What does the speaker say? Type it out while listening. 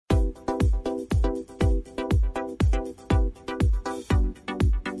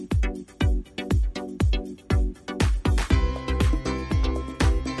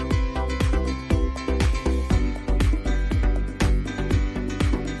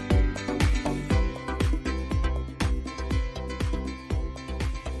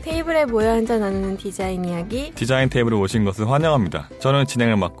테이블에 모여 앉아 나누는 디자인 이야기. 디자인 테이블에 오신 것을 환영합니다. 저는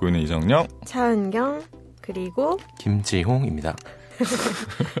진행을 맡고 있는 이정영, 차은경, 그리고 김지홍입니다.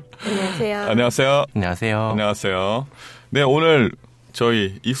 안녕하세요. 안녕하세요. 안녕하세요. 안녕하세요. 네, 오늘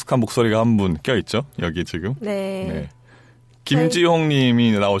저희 익숙한 목소리가 한 분 껴있죠? 여기 지금. 네. 김지홍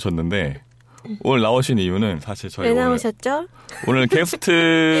님이 나오셨는데 오늘 나오신 이유는 사실 저희 왜 나오셨죠? 오늘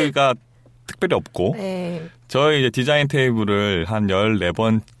게스트가 특별히 없고 네. 저희 이제 디자인 테이블을 한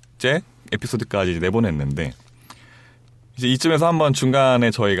 14번째 에피소드까지 내보냈는데 이제 이쯤에서 한번 중간에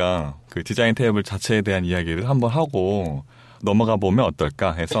저희가 그 디자인 테이블 자체에 대한 이야기를 한번 하고 넘어가 보면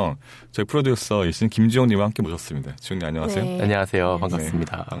어떨까 해서 저희 프로듀서이신 김지용님과 함께 모셨습니다. 지용님 안녕하세요. 네. 안녕하세요.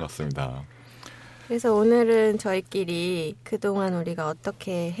 반갑습니다. 네, 반갑습니다. 그래서 오늘은 저희끼리 그동안 우리가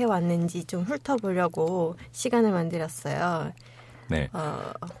어떻게 해왔는지 좀 훑어보려고 시간을 만들었어요. 네.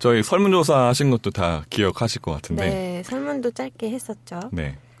 저희 설문조사 하신 것도 다 기억하실 것 같은데. 네, 설문도 짧게 했었죠.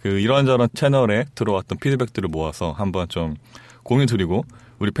 네. 그 이런저런 채널에 들어왔던 피드백들을 모아서 한번 좀 공유 드리고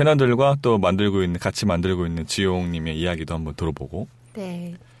우리 패널들과 또 같이 만들고 있는 지용님의 이야기도 한번 들어보고.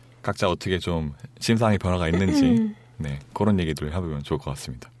 네. 각자 어떻게 좀 심상의 변화가 있는지. 네. 그런 얘기들을 해보면 좋을 것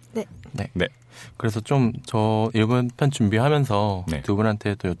같습니다. 네. 네. 그래서 좀 저 이번 편 준비하면서 네. 두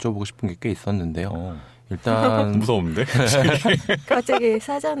분한테도 여쭤보고 싶은 게 꽤 있었는데요. 일단 무서운데? 갑자기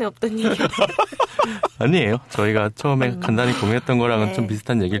사전에 없던 얘기. 아니에요. 저희가 처음에 간단히 고민했던 거랑은 네. 좀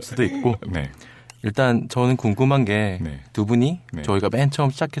비슷한 얘기일 수도 있고 네. 일단 저는 궁금한 게 두 네. 분이 네. 저희가 맨 처음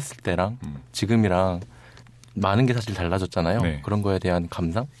시작했을 때랑 지금이랑 많은 게 사실 달라졌잖아요. 네. 그런 거에 대한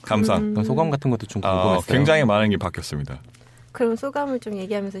감상? 소감 같은 것도 좀 궁금했어요. 굉장히 많은 게 바뀌었습니다. 그럼 소감을 좀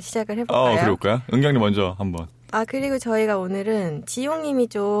얘기하면서 시작을 해볼까요? 그럴까요? 은경님 먼저 한번. 그리고 저희가 오늘은 지용님이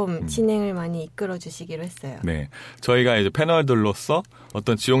좀 진행을 많이 이끌어 주시기로 했어요. 네. 저희가 이제 패널들로서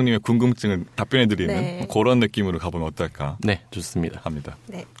어떤 지용님의 궁금증을 답변해드리는 네. 그런 느낌으로 가보면 어떨까 네, 좋습니다. 합니다.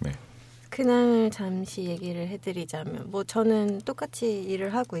 네. 네. 근황을 잠시 얘기를 해드리자면, 저는 똑같이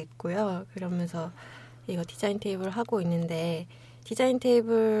일을 하고 있고요. 그러면서 이거 디자인 테이블 하고 있는데, 디자인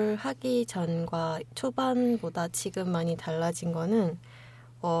테이블 하기 전과 초반보다 지금 많이 달라진 거는,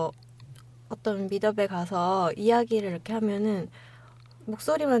 어떤 미더에 가서 이야기를 이렇게 하면은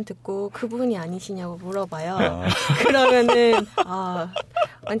목소리만 듣고 그분이 아니시냐고 물어봐요. 그러면은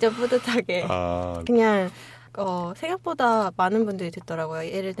완전 뿌듯하게 그냥 생각보다 많은 분들이 듣더라고요.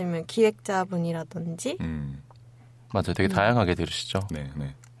 예를 들면 기획자분이라든지 맞아요. 되게 다양하게 들으시죠. 네,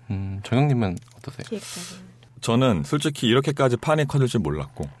 네. 정영님은 어떠세요? 기획자분. 저는 솔직히 이렇게까지 판이 커질 줄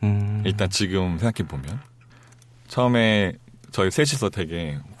몰랐고 일단 지금 생각해보면 처음에 저희 셋이서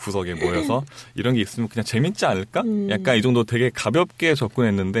되게 구석에 모여서 이런 게 있으면 그냥 재밌지 않을까? 약간 이 정도 되게 가볍게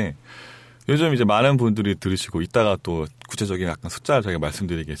접근했는데 요즘 이제 많은 분들이 들으시고 이따가 또 구체적인 약간 숫자를 저희가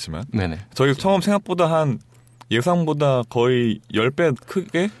말씀드리겠지만 네네. 저희 처음 생각보다 한 예상보다 거의 10배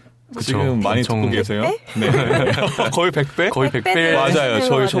크게 그쵸. 지금 많이 듣고 계세요. 네. 거의 100배? 거의 100배. 맞아요.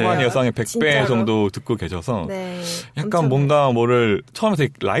 저희 초반 같아요. 예상에 100배 진짜로. 정도 듣고 계셔서 네, 약간 뭔가 뭐를 처음에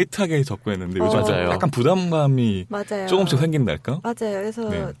되게 라이트하게 접근했는데 요즘 맞아요. 약간 부담감이 맞아요. 조금씩 생긴달까? 맞아요. 그래서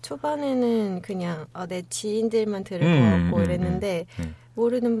네. 초반에는 그냥 내 지인들만 들을 것 같고 이랬는데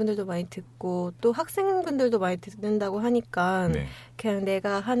모르는 분들도 많이 듣고 또 학생분들도 많이 듣는다고 하니까 네. 그냥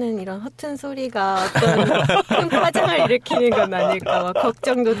내가 하는 이런 허튼 소리가 어떤 큰 파장을 일으키는 건 아닐까 막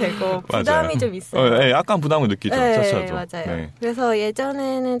걱정도 되고 부담이 맞아요. 좀 있어요. 네, 약간 부담을 느끼죠. 네, 저도. 맞아요. 네. 그래서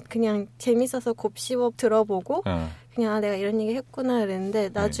예전에는 그냥 재밌어서 곱씹어 들어보고 그냥 내가 이런 얘기 했구나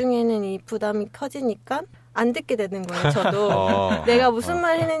그랬는데 나중에는 이 부담이 커지니까 안 듣게 되는 거예요. 저도 내가 무슨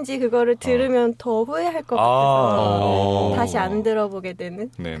말 했는지 그거를 들으면 더 후회할 것 같아서 다시 안 들어보게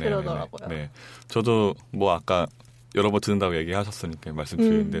되는 그러더라고요. 네. 저도 아까 여러 번 듣는다고 얘기하셨으니까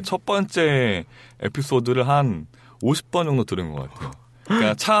말씀드리는데 첫 번째 에피소드를 한 50번 정도 들은 것 같아요.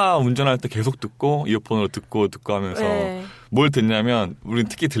 그러니까 차 운전할 때 계속 듣고 이어폰으로 듣고 하면서 뭘 듣냐면 우리는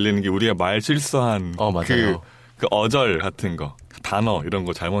특히 들리는 게 우리가 말 실수한 그 어절 같은 거 단어 이런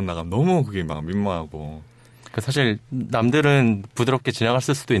거 잘못 나가면 너무 그게 막 민망하고 사실 남들은 부드럽게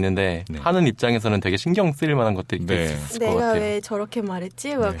지나갔을 수도 있는데 하는 입장에서는 되게 신경 쓰일 만한 것들이 있을 것 같아요. 내가 왜 저렇게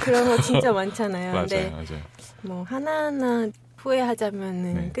말했지? 그런 거 진짜 많잖아요. 맞아요, 근데 맞아요. 하나하나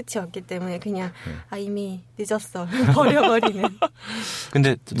후회하자면은 끝이 없기 때문에 그냥 이미 늦었어 버려버리는.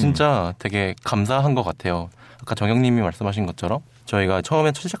 근데 진짜 되게 감사한 것 같아요. 아까 정영님이 말씀하신 것처럼 저희가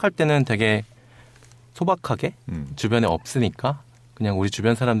처음에 시작할 때는 되게 소박하게 주변에 없으니까 그냥 우리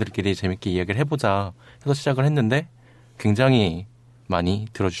주변 사람들끼리 재밌게 이야기를 해보자 해서 시작을 했는데 굉장히 많이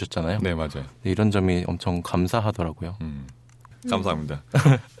들어주셨잖아요. 네, 맞아요. 이런 점이 엄청 감사하더라고요. 감사합니다.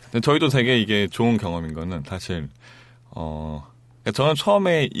 저희도 되게 이게 좋은 경험인 거는 사실 저는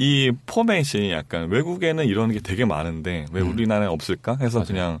처음에 이 포맷이 약간 외국에는 이런 게 되게 많은데 왜 우리나라에 없을까 해서 맞아요.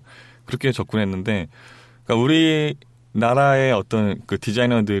 그냥 그렇게 접근했는데 그러니까 우리나라의 어떤 그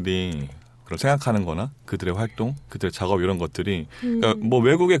디자이너들이 그걸 생각하는 거나 그들의 활동, 그들의 작업 이런 것들이 그러니까 뭐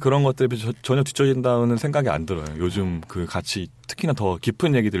외국의 그런 것들에 비해서 전혀 뒤처진다는 생각이 안 들어요. 요즘 그 같이 특히나 더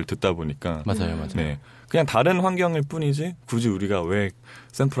깊은 얘기들을 듣다 보니까 맞아요. 네. 그냥 다른 환경일 뿐이지 굳이 우리가 왜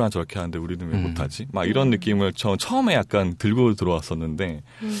샘플 하나 저렇게 하는데 우리는 왜 못하지? 막 이런 느낌을 처음에 약간 들고 들어왔었는데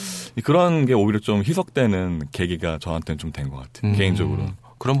그런 게 오히려 좀 희석되는 계기가 저한테는 좀 된 것 같아요. 개인적으로.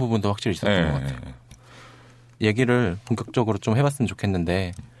 그런 부분도 확실히 있었던 것 같아요. 얘기를 본격적으로 좀 해봤으면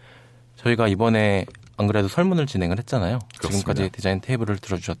좋겠는데 저희가 이번에 안 그래도 설문을 진행을 했잖아요. 그렇습니다. 지금까지 디자인 테이블을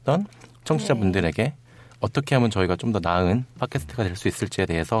들어주셨던 청취자분들에게 어떻게 하면 저희가 좀 더 나은 팟캐스트가 될 수 있을지에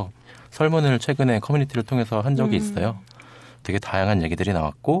대해서 설문을 최근에 커뮤니티를 통해서 한 적이 있어요. 되게 다양한 얘기들이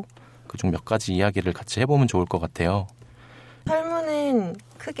나왔고 그중 몇 가지 이야기를 같이 해보면 좋을 것 같아요. 설문은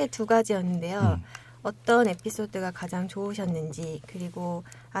크게 두 가지였는데요. 어떤 에피소드가 가장 좋으셨는지 그리고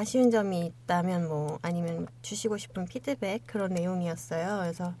아쉬운 점이 있다면 뭐 아니면 주시고 싶은 피드백 그런 내용이었어요.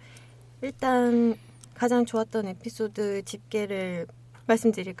 그래서 일단 가장 좋았던 에피소드 집계를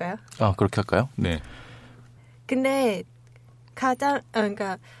말씀드릴까요? 그렇게 할까요? 네. 근데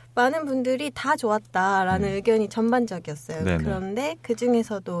그러니까 많은 분들이 다 좋았다라는 의견이 전반적이었어요. 네네. 그런데 그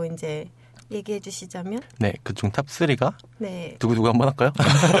중에서도 이제 얘기해 주시자면 네, 그중 탑 3가 네. 두구두구 한번 할까요?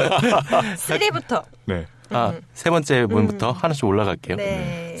 3부터. 네. 세 번째 분부터 하나씩 올라갈게요.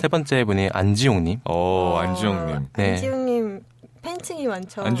 네. 세 번째 분이 안지용님. 안지용님. 네. 안지용님 팬층이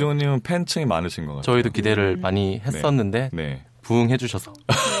많죠. 안지용님은 팬층이 많으신 것 같아요. 저희도 기대를 많이 했었는데 네. 부응해 주셔서.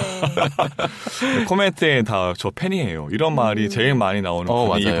 네. 코멘트에 다 저 팬이에요. 이런 말이 제일 많이 나오는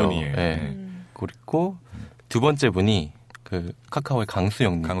분이 맞아요. 이분이에요. 네. 그리고 두 번째 분이 그 카카오의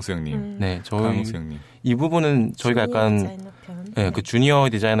강수영님. 강수영님. 네, 저희 강수영님. 이 부분은 저희가 약간 그 주니어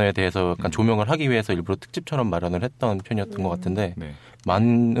디자이너에 대해서 약간 조명을 하기 위해서 일부러 특집처럼 마련을 했던 편이었던 것 같은데 네.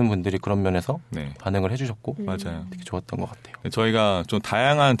 많은 분들이 그런 면에서 네. 반응을 해주셨고 맞아요. 되게 좋았던 것 같아요. 저희가 좀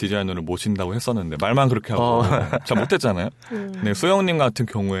다양한 디자이너를 모신다고 했었는데 말만 그렇게 하고 잘 못했잖아요. 네, 수영님 같은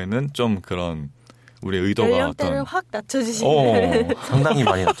경우에는 좀 그런 우리의 의도가 연령대를 확 낮춰주시는 상당히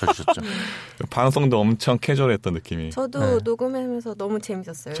많이 낮춰주셨죠. 방송도 엄청 캐주얼했던 느낌이. 저도 녹음하면서 너무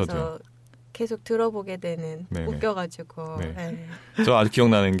재밌었어요. 저도요. 그래서 계속 들어보게 되는 웃겨가지고. 네. 네. 저 아직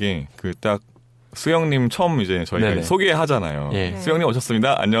기억나는 게 그 딱 수영님 처음 이제 저희가 네네. 소개하잖아요. 예. 수영님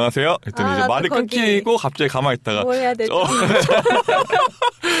오셨습니다. 안녕하세요. 했더니 이제 말이 끊기고 갑자기 가만히 있다가 뭘 해야 되지?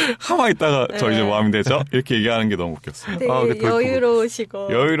 가만히 있다가 저 이제 네. 뭐 하면 되죠? 이렇게 얘기하는 게 너무 웃겼어요. 되게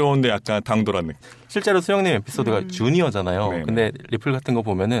여유로우시고. 여유로운데 약간 당돌한 느낌. 실제로 수영님 에피소드가 주니어잖아요. 네네. 근데 리플 같은 거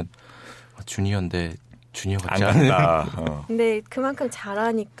보면은 주니어인데 주니어 같지 안 않은. 같다. 근데 그만큼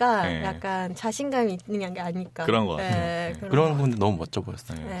잘하니까 네. 약간 자신감이 있는 게 아닐까. 그런 것 같아요. 네, 네. 그런 부분도 너무 멋져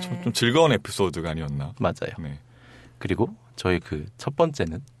보였어요. 네. 네. 좀 즐거운 에피소드가 아니었나. 맞아요. 네. 그리고 저희 그 첫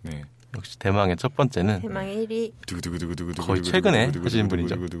번째는 네. 역시 대망의 첫 번째는 대망의 1위. 두구두구두구두구 거의 최근에 하신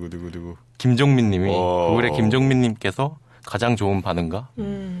분이죠. 두구두구두구. 김종민 님이 오. 구글의 김종민 님께서 가장 좋은 반응과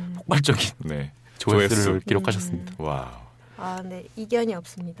폭발적인 네. 조회수를 기록하셨습니다. 와. 네. 이견이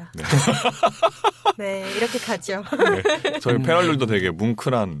없습니다. 네. 네, 이렇게 가죠. 네. 저희 패널들도 되게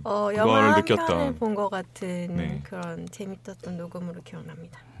뭉클한 영화 그걸 한 느꼈던. 편을 본 것 같은 네. 그런 재밌었던 녹음으로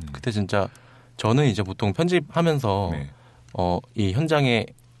기억납니다. 그때 진짜 저는 이제 보통 편집하면서 네. 이 현장에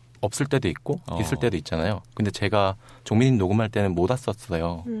없을 때도 있고 있을 때도 있잖아요. 근데 제가 종민님 녹음할 때는 못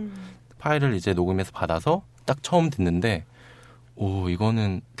왔었어요. 파일을 이제 녹음해서 받아서 딱 처음 듣는데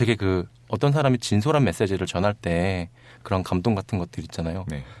이거는 되게 그 어떤 사람이 진솔한 메시지를 전할 때 그런 감동 같은 것들 있잖아요.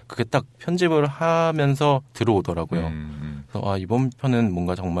 네. 그게 딱 편집을 하면서 들어오더라고요. 그래서 이번 편은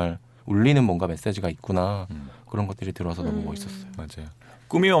뭔가 정말 울리는 뭔가 메시지가 있구나. 그런 것들이 들어와서 너무 멋있었어요. 맞아요.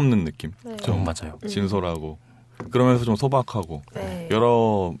 꾸미 없는 느낌. 네. 좀 맞아요. 진솔하고 그러면서 좀 소박하고 네.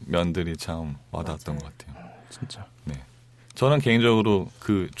 여러 면들이 참 와닿았던 것 같아요. 진짜. 네. 저는 개인적으로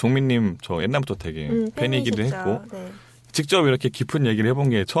그 종민님 저 옛날부터 되게 팬이기도 팬이셨죠. 했고 네. 직접 이렇게 깊은 얘기를 해본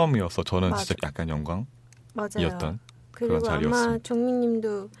게 처음이어서 저는 맞아. 진짜 약간 영광이었던 맞아요. 그런 그리고 아마 자리였습니다.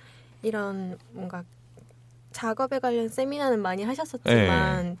 종민님도 이런 뭔가 작업에 관련 세미나는 많이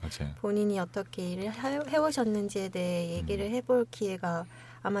하셨었지만 네, 맞아요. 본인이 어떻게 일을 해오셨는지에 대해 얘기를 해볼 기회가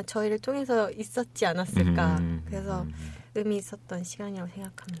아마 저희를 통해서 있었지 않았을까. 그래서 의미 있었던 시간이라고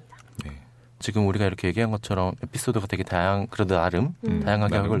생각합니다. 네. 지금 우리가 이렇게 얘기한 것처럼 에피소드가 되게 그래도 나름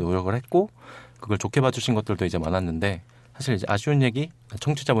다양하게 나름. 하길 노력을 했고 그걸 좋게 봐주신 것들도 이제 많았는데 사실 이제 아쉬운 얘기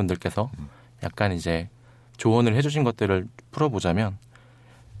청취자분들께서 약간 이제 조언을 해주신 것들을 풀어보자면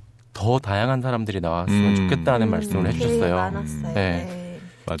더 다양한 사람들이 나왔으면 좋겠다는 말씀을 되게 해주셨어요. 많았어요. 네. 네.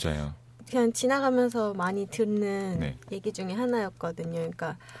 맞아요. 그냥 지나가면서 많이 듣는 네. 얘기 중에 하나였거든요.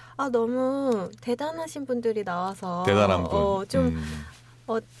 그러니까 너무 대단하신 분들이 나와서 대단한 분.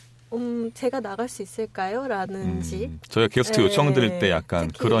 제가 나갈 수 있을까요? 라는지 저희가 게스트 요청 드릴 때 약간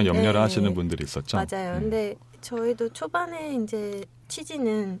특히, 그런 염려를 하시는 분들이 있었죠. 맞아요. 근데 저희도 초반에 이제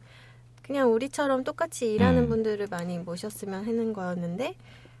취지는 그냥 우리처럼 똑같이 일하는 분들을 많이 모셨으면 하는 거였는데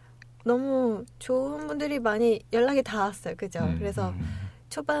너무 좋은 분들이 많이 연락이 다 왔어요. 그죠? 그래서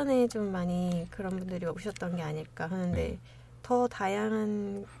초반에 좀 많이 그런 분들이 오셨던 게 아닐까 하는데 더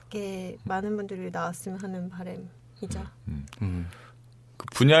다양하게 많은 분들이 나왔으면 하는 바람이죠. 그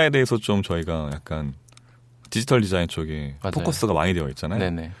분야에 대해서 좀 저희가 약간 디지털 디자인 쪽에 맞아요. 포커스가 많이 되어 있잖아요.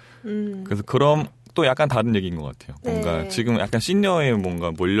 네네. 그래서 그럼 또 약간 다른 얘기인 것 같아요. 뭔가 네. 지금 지금 약간 시니어에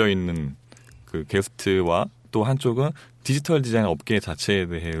뭔가 몰려있는 그 게스트와 또 한쪽은 디지털 디자인 업계 자체에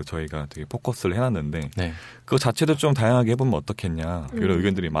대해 저희가 되게 포커스를 해놨는데 네. 그거 자체도 좀 다양하게 해보면 어떻겠냐 이런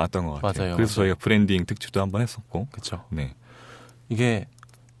의견들이 많았던 것 같아요. 맞아요. 그래서 저희가 브랜딩 특집도 한번 했었고. 그렇죠. 네. 이게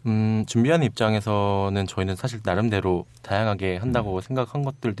준비하는 입장에서는 저희는 사실 나름대로 다양하게 한다고 생각한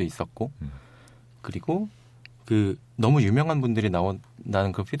것들도 있었고 그리고 그 너무 유명한 분들이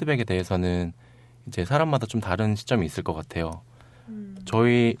나온다는 그 피드백에 대해서는 이제 사람마다 좀 다른 시점이 있을 것 같아요.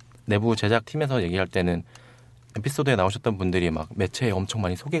 저희 내부 제작팀에서 얘기할 때는 에피소드에 나오셨던 분들이 막 매체에 엄청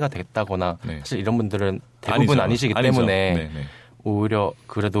많이 소개가 됐다거나 네. 사실 이런 분들은 대부분 아니시기 때문에 네네. 오히려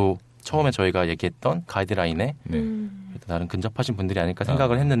그래도 처음에 저희가 얘기했던 가이드라인에 네. 나름 근접하신 분들이 아닐까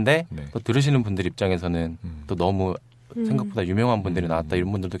생각을 했는데 네. 또 들으시는 분들 입장에서는 또 너무 생각보다 유명한 분들이 나왔다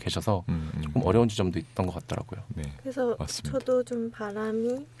이런 분들도 계셔서 조금 어려운 지점도 있던 것 같더라고요. 네. 그래서 맞습니다. 저도 좀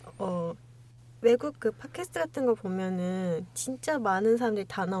바람이 외국 그 팟캐스트 같은 거 보면은 진짜 많은 사람들이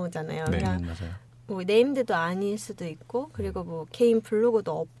다 나오잖아요. 네. 그냥 맞아요. 뭐 네임드도 아닐 수도 있고 그리고 뭐 개인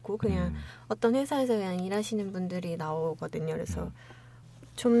블로그도 없고 그냥 어떤 회사에서 그냥 일하시는 분들이 나오거든요. 그래서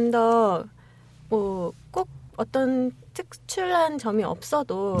좀 더 뭐 꼭 어떤 특출난 점이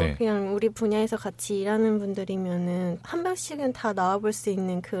없어도 네. 그냥 우리 분야에서 같이 일하는 분들이면은 한 명씩은 다 나와볼 수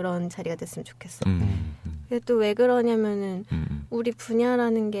있는 그런 자리가 됐으면 좋겠어. 그게 또 왜 그러냐면은 우리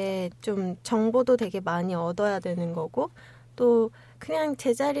분야라는 게 좀 정보도 되게 많이 얻어야 되는 거고 또 그냥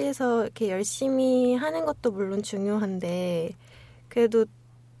제자리에서 이렇게 열심히 하는 것도 물론 중요한데 그래도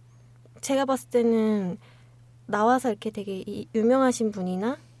제가 봤을 때는 나와서 이렇게 되게 유명하신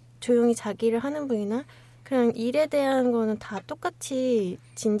분이나 조용히 자기 일을 하는 분이나 그냥 일에 대한 거는 다 똑같이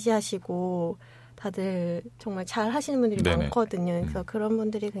진지하시고 다들 정말 잘 하시는 분들이 네네. 많거든요. 그래서 그런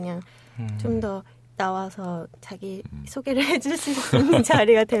분들이 그냥 좀 더 나와서 자기 소개를 해줄 수 있는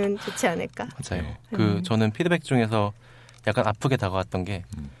자리가 되면 좋지 않을까. 맞아요. 그 저는 피드백 중에서 약간 아프게 다가왔던 게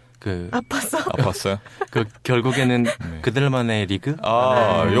아팠어요? 그 결국에는 그들만의 리그?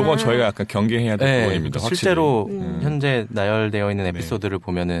 요건 저희가 약간 경계해야 될 부분입니다. 실제로 현재 나열되어 있는 에피소드를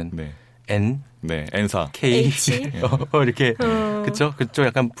보면은 네. N, 네, N사, K H. 이렇게 그쵸? 그쪽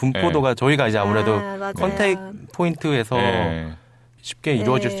약간 분포도가 저희가 이제 아무래도 컨택 포인트에서 쉽게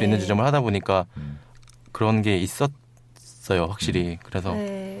이루어질 수 있는 지점을 하다 보니까 그런 게 있었어요, 확실히. 그래서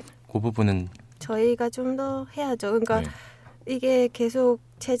그 부분은 저희가 좀 더 해야죠. 그러니까 이게 계속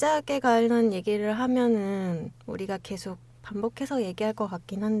제작에 관한 얘기를 하면은 우리가 계속 반복해서 얘기할 것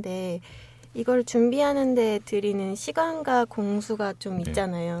같긴 한데 이걸 준비하는데 들이는 시간과 공수가 좀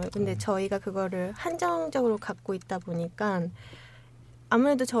있잖아요. 근데 저희가 그거를 한정적으로 갖고 있다 보니까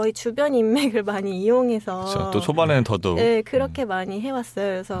아무래도 저희 주변 인맥을 많이 이용해서 그렇죠. 또 초반에는 더더욱 그렇게 많이 해왔어요.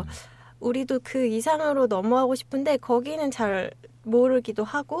 그래서 우리도 그 이상으로 넘어가고 싶은데 거기는 잘 모르기도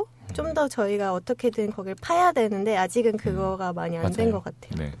하고 좀 더 저희가 어떻게든 거길 파야 되는데 아직은 그거가 많이 안 된 것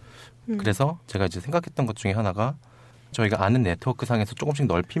같아요. 네. 그래서 제가 이제 생각했던 것 중에 하나가 저희가 아는 네트워크 상에서 조금씩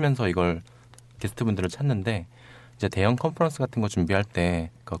넓히면서 이걸 게스트분들을 찾는데 이제 대형 컨퍼런스 같은 거 준비할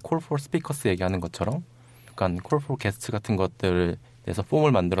때 그 콜 포 스피커스 얘기하는 것처럼 약간 콜 포 게스트 같은 것들을 내서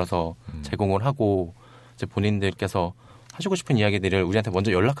폼을 만들어서 제공을 하고 이제 본인들께서 하시고 싶은 이야기들을 우리한테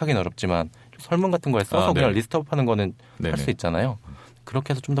먼저 연락하기는 어렵지만 설문 같은 거에 써서 그냥 리스트업하는 거는 할 수 있잖아요.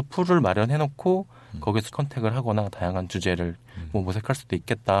 그렇게 해서 좀 더 풀을 마련해놓고 거기서 컨택을 하거나 다양한 주제를 뭐 모색할 수도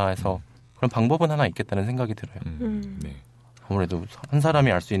있겠다 해서 그런 방법은 하나 있겠다는 생각이 들어요. 네. 아무래도 한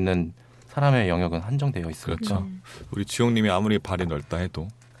사람이 알 수 있는 사람의 영역은 한정되어 있으니까. 그렇죠. 우리 지용님이 아무리 발이 넓다 해도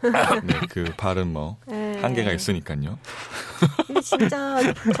그 발은 뭐 한계가 있으니까요. 근데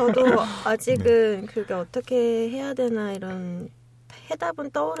진짜 저도 아직은 그게 어떻게 해야 되나 이런 해답은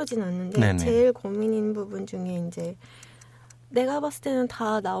떠오르진 않는데 제일 고민인 부분 중에 이제 내가 봤을 때는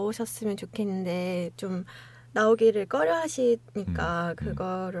다 나오셨으면 좋겠는데 좀 나오기를 꺼려 하시니까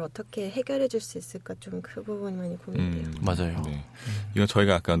그거를 어떻게 해결해 줄 수 있을까 좀 그 부분이 많이 고민돼요. 맞아요. 네. 이건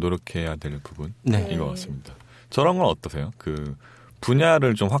저희가 약간 노력해야 될 부분인 것 같습니다. 저런 건 어떠세요? 그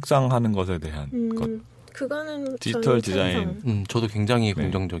분야를 좀 확장하는 것에 대한 것. 그거는 디지털 디자인. 저도 굉장히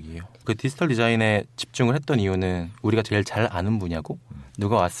긍정적이에요. 그 디지털 디자인에 집중을 했던 이유는 우리가 제일 잘 아는 분야고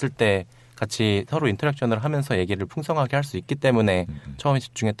누가 왔을 때 같이 서로 인터랙션을 하면서 얘기를 풍성하게 할 수 있기 때문에 처음에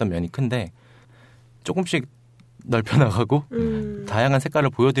집중했던 면이 큰데 조금씩 넓혀나가고 다양한 색깔을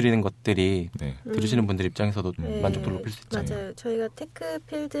보여드리는 것들이 들으시는 분들 입장에서도 만족도를 높일 수 있잖아요. 맞아요. 저희가 테크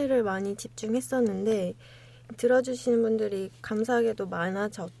필드를 많이 집중했었는데 들어주시는 분들이 감사하게도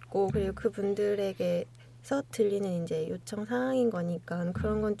많아졌고 그리고 그분들에게서 들리는 이제 요청 사항인 거니까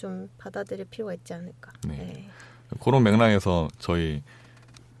그런 건 좀 받아들일 필요가 있지 않을까. 네. 그런 맥락에서 저희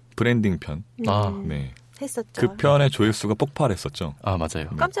브랜딩 편 했었죠. 그 편의 조회수가 폭발했었죠. 아 맞아요.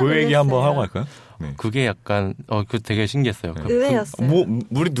 깜짝 놀랐어요. 그 얘기 한번 하고 갈까요? 그게 약간 그 되게 신기했어요. 의외였어요.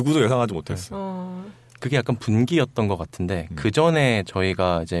 우리 누구도 예상하지 못했어. 그게 약간 분기였던 것 같은데 그 전에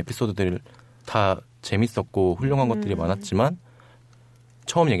저희가 이제 에피소드들 다 재밌었고 훌륭한 것들이 많았지만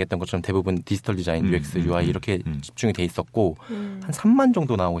처음 얘기했던 것처럼 대부분 디지털 디자인, UX, UI 이렇게 집중이 돼 있었고 한 3만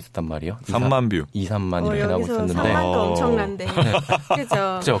정도 나오고 있었단 말이에요. 3만 뷰. 2, 3만 이렇게 나오고 있었는데 3만도 엄청난데.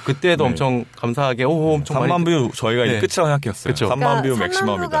 그죠? 그때도 엄청 감사하게 엄청 3만 뷰 저희가 이제 끝이라고 생각했어요. 그쵸? 3만 뷰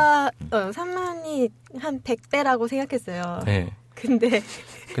맥시멈이다. 3만이 한 100배라고 생각했어요. 네.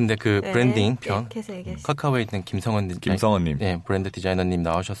 근데 그 브랜딩 편 카카오에 있는 김성원님 브랜드 디자이너님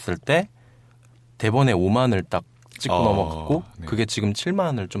나오셨을 때 대본에 5만을 딱 찍고 넘어갔고 그게 지금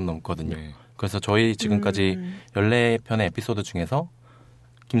 7만을 좀 넘거든요. 그래서 저희 지금까지 14편의 에피소드 중에서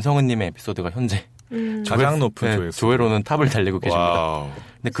김성은님의 에피소드가 현재 가장 높은 조회로는 탑을 달리고 계십니다.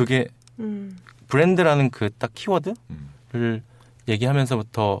 근데 그게 브랜드라는 그 딱 키워드를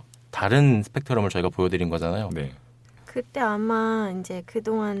얘기하면서부터 다른 스펙트럼을 저희가 보여드린 거잖아요. 그때 아마 이제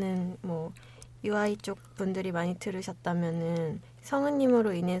그동안은 뭐 UI 쪽 분들이 많이 들으셨다면은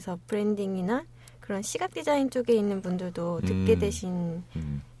성은님으로 인해서 브랜딩이나 그런 시각 디자인 쪽에 있는 분들도 듣게 되신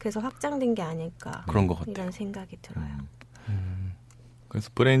그래서 확장된 게 아닐까 그런 것 같아요. 이런 생각이 들어요. 그래서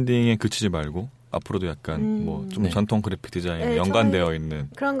브랜딩에 그치지 말고 앞으로도 약간 뭐 좀 전통 그래픽 디자인에 연관되어 있는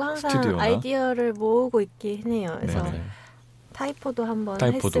그런 거 항상 스튜디오나? 아이디어를 모으고 있긴 해요. 그래서 타이포도 한번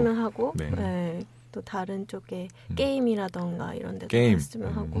했으면 하고 또 다른 쪽에 게임이라던가 이런 데도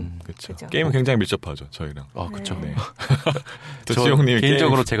했으면 하고. 그렇죠. 게임은 굉장히 밀접하죠, 저희랑. 그렇죠. 저 지용님이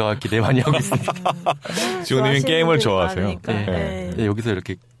개인적으로 제가 기대 많이 하고 있습니다. 지용님이 게임을 좋아하세요. 여기서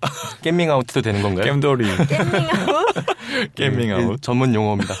이렇게 게밍아웃도 되는 건가요? 게임돌이. 게밍아웃. 전문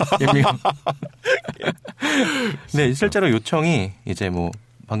용어입니다. 게밍아웃. 네, 실제로 요청이 이제 뭐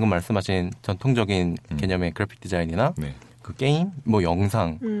방금 말씀하신 전통적인 개념의 그래픽 디자인이나 그 게임, 뭐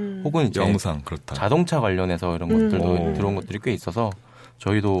영상, 혹은 이제 그렇다. 자동차 관련해서 이런 것들도 들어온 것들이 꽤 있어서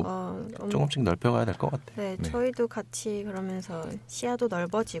저희도 조금씩 넓혀가야 될 것 같아요. 저희도 같이 그러면서 시야도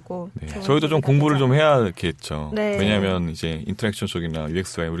넓어지고. 저희도 좀 공부를 좀 해야겠죠. 왜냐하면 이제 인터랙션 쪽이나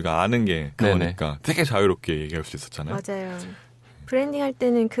UX에 우리가 아는 게 그거니까 되게 자유롭게 얘기할 수 있었잖아요. 맞아요. 브랜딩 할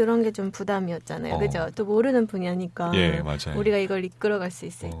때는 그런 게 좀 부담이었잖아요. 그죠? 또 모르는 분야니까. 맞아요. 우리가 이걸 이끌어갈 수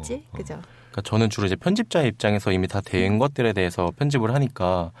있을지. 그죠? 그러니까 저는 주로 이제 편집자의 입장에서 이미 다 된 것들에 대해서 편집을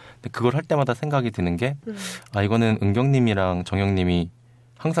하니까 근데 그걸 할 때마다 생각이 드는 게 이거는 은경님이랑 정영님이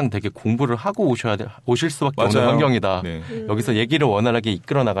항상 되게 공부를 하고 오실 수밖에 없는 환경이다. 여기서 얘기를 원활하게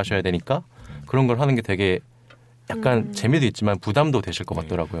이끌어 나가셔야 되니까 그런 걸 하는 게 되게 약간 재미도 있지만 부담도 되실 것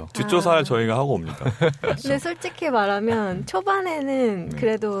같더라고요. 뒷조사를 저희가 하고 옵니다. 근데 솔직히 말하면 초반에는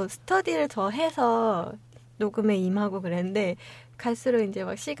그래도 스터디를 더 해서 녹음에 임하고 그랬는데 갈수록 이제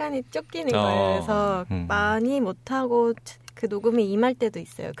막 시간이 쫓기는 거예요. 그래서 많이 못하고 그 녹음에 임할 때도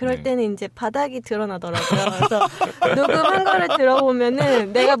있어요. 그럴 때는 이제 바닥이 드러나더라고요. 그래서 녹음한 거를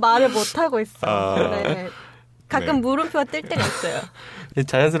들어보면은 내가 말을 못하고 있어. 가끔 물음표가 뜰 때가 있어요.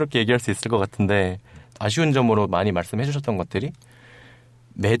 자연스럽게 얘기할 수 있을 것 같은데 아쉬운 점으로 많이 말씀해 주셨던 것들이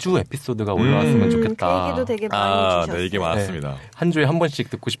매주 에피소드가 올라왔으면 좋겠다. 그 얘기도 되게 많이 주셨어요. 얘기 많았습니다. 한 주에 한 번씩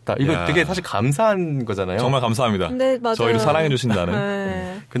듣고 싶다. 이거 되게 사실 감사한 거잖아요. 정말 감사합니다. 저희를 사랑해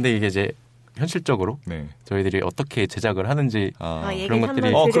주신다는. 근데 이게 이제 현실적으로 저희들이 어떻게 제작을 하는지 그런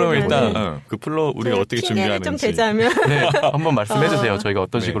것들이 그럼 일단 그 플로 우리가 어떻게 준비하는지 좀 되자면 한번 말씀해 주세요. 저희가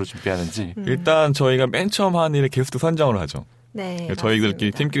어떤 식으로 준비하는지. 일단 저희가 맨 처음 한 일에 게스트 선정을 하죠.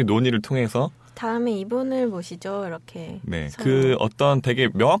 저희들끼리 팀끼리 논의를 통해서 다음에 이분을 모시죠, 이렇게. 그 어떤 되게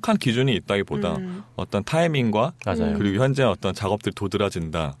명확한 기준이 있다기보다 어떤 타이밍과 그리고 현재 어떤 작업들이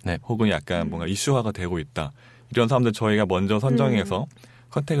도드라진다, 혹은 약간 뭔가 이슈화가 되고 있다. 이런 사람들 저희가 먼저 선정해서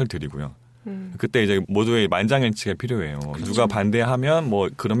컨택을 드리고요. 그때 이제 모두의 만장일치가 필요해요. 누가 반대하면 뭐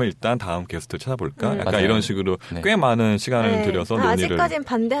그러면 일단 다음 게스트 찾아볼까? 약간 이런 식으로 꽤 많은 시간을 들여서 논의를. 아직까지는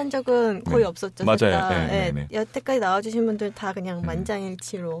반대한 적은 거의 없었죠. 맞아요. 여태까지 나와주신 분들 다 그냥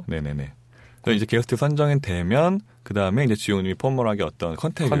만장일치로. 그래서 이제 게스트 선정이 되면 그 다음에 이제 지용님이 포멀하게 어떤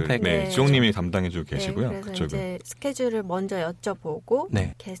컨택을 컨택. 네, 네. 지용님이 담당해주고 네, 계시고요. 그래서 그쪽은. 이제 스케줄을 먼저 여쭤보고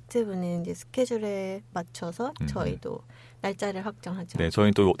네. 게스트분은 이제 스케줄에 맞춰서 저희도 날짜를 확정하죠. 네,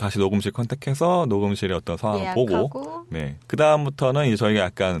 저희는 또 다시 녹음실 컨택해서 녹음실의 어떤 상황을 보고, 예약하고. 네, 그 다음부터는 이제 저희가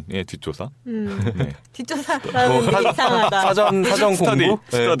약간 뒷조사, 네, 뒷조사라는 게 이상하다. 사전 공부,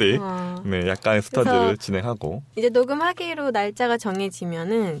 스터디, 어. 네, 약간의 스터디를 그래서 진행하고, 이제 녹음하기로 날짜가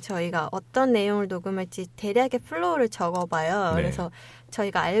정해지면은 저희가 어떤 내용을 녹음할지 대략의 플로우를 적어봐요. 네. 그래서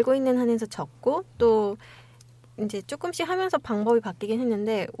저희가 알고 있는 한에서 적고 또 이제 조금씩 하면서 방법이 바뀌긴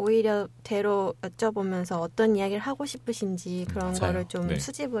했는데 오히려 대로 여쭤보면서 어떤 이야기를 하고 싶으신지 그런 맞아요. 거를 좀 네.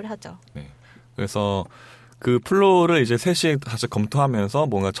 수집을 하죠. 네, 그래서 그 플로우를 이제 셋이 다시 검토하면서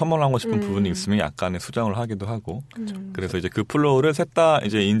뭔가 첨언하고 싶은 부분이 있으면 약간의 수정을 하기도 하고, 그래서 이제 그 플로우를 셋 다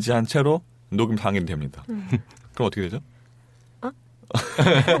이제 인지한 채로 녹음 당일이 됩니다. 그럼 어떻게 되죠?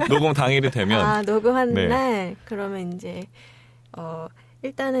 녹음 당일이 되면 녹음한 네. 날 그러면 이제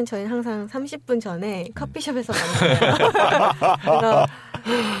일단은 저희는 항상 30분 전에 커피숍에서 만나요. 그래서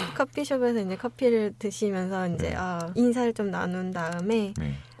커피숍에서 이제 커피를 드시면서 이제 인사를 좀 나눈 다음에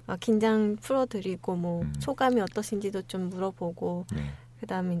네. 긴장 풀어드리고 뭐 소감이 어떠신지도 좀 물어보고 네.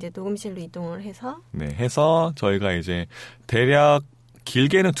 그다음에 이제 녹음실로 이동을 해서 네, 해서 저희가 이제 대략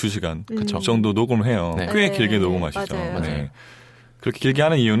길게는 2시간 정도 녹음을 해요. 네. 꽤 네. 길게 녹음하시죠. 맞아요. 네. 그렇게 길게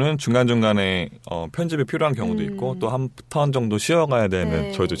하는 이유는 중간중간에 편집이 필요한 경우도 있고 또 한 턴 정도 쉬어가야 되는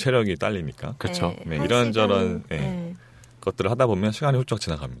네. 저희도 체력이 딸리니까. 그렇죠. 네, 한 이런저런 시간, 네. 것들을 하다 보면 시간이 훌쩍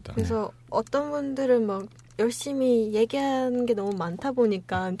지나갑니다. 그래서 어떤 분들은 막 열심히 얘기하는 게 너무 많다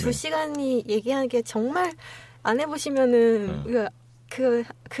보니까 2시간이 얘기하기에 정말 안 해보시면은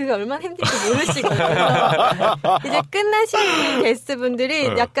그게 얼마나 힘든지 모르시거든요. 이제 끝나시는 게스트분들이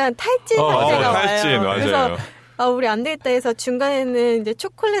약간 탈진 상태가 와요. 탈진, 맞아요. 그래서 우리 안 되겠다 해서 중간에는 이제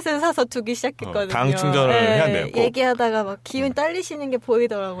초콜릿을 사서 두기 시작했거든요. 당 충전을 해야 돼요. 꼭. 얘기하다가 막 기운 딸리시는 게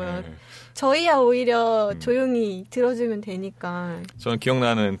보이더라고요. 저희야 오히려 조용히 들어주면 되니까. 저는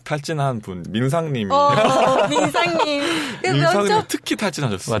기억나는 탈진한 분 민상님이 민상님. 민상님 특히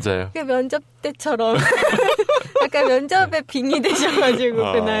탈진하셨어요. 맞아요. 그 면접 때처럼 약간 면접에 빙의 되셔가지고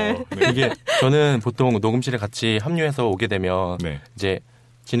그날. 네. 이게 저는 보통 녹음실에 같이 합류해서 오게 되면 네. 이제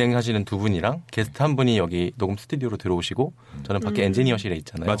진행하시는 두 분이랑 게스트 한 분이 여기 녹음 스튜디오로 들어오시고 저는 밖에 엔지니어실에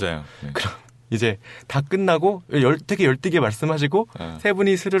있잖아요. 맞아요. 네. 그럼 이제 다 끝나고 되게 열띠게 말씀하시고 세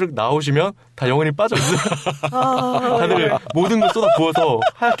분이 스르륵 나오시면 다 영혼이 빠져있어요. 다들 모든 걸 쏟아 부어서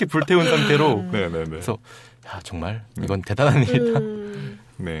하얗게 불태운 상태로. 네네네. 그래서 야, 정말 이건 대단한 일이다.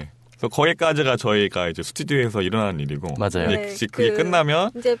 네. 그래서 거기까지가 저희가 이제 스튜디오에서 일어나는 일이고. 맞아요. 네, 그게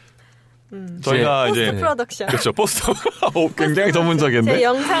끝나면 이제 저희가 포스트 이제 프로덕션. 그렇죠. 포스트 굉장히 전문적인데. 제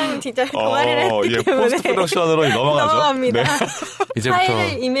영상 진짜 동아리를 했기 때문에 포스트 프로덕션으로 넘어가죠. 넘어갑니다. 네. 이제부터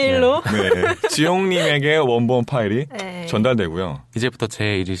파일 이메일로. 네. 지용님에게 원본 파일이 네. 전달되고요. 이제부터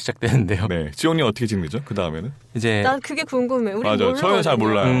제 일이 시작되는데요. 네. 지용님 어떻게 진행되죠? 그 다음에는? 이제 난 그게 궁금해. 우리 맞아요. 저희는 잘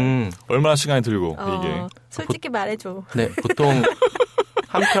몰라요. 얼마나 시간이 들고 이게. 솔직히 말해줘. 네, 보통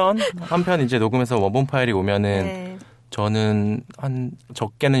한 편 이제 녹음해서 원본 파일이 오면은 네. 저는 한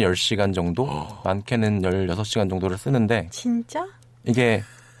적게는 10시간 정도, 많게는 16시간 정도를 쓰는데 진짜? 이게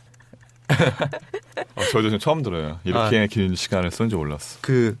저도 지금 처음 들어요. 이렇게 긴 시간을 쓰는지 몰랐어.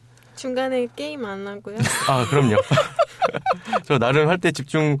 중간에 게임 안 하고요? 그럼요. 저 나름 할 때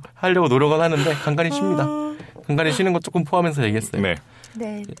집중하려고 노력은 하는데 간간히 쉽니다. 간간히 쉬는 것 조금 포함해서 얘기했어요. 네.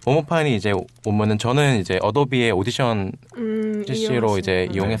 네. 원본 파일이 이제 오면은 저는 이제 어도비의 오디션 CC로 이제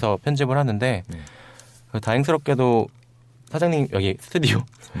이용해서 편집을 하는데 다행스럽게도 사장님 여기 스튜디오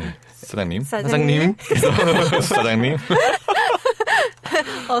사장님 사장님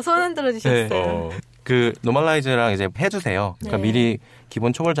손 흔들어 주셨어요. 그 노멀라이즈랑 이제 해주세요. 그러니까 네. 미리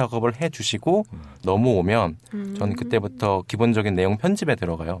기본 초벌 작업을 해주시고 넘어오면 저는 그때부터 기본적인 내용 편집에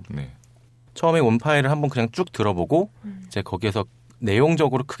들어가요. 네. 처음에 원 파일을 한번 그냥 쭉 들어보고 이제 거기에서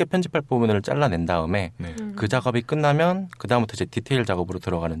내용적으로 크게 편집할 부분을 잘라낸 다음에 그 작업이 끝나면 그 다음부터 이제 디테일 작업으로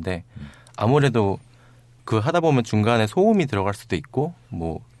들어가는데 아무래도 그 하다 보면 중간에 소음이 들어갈 수도 있고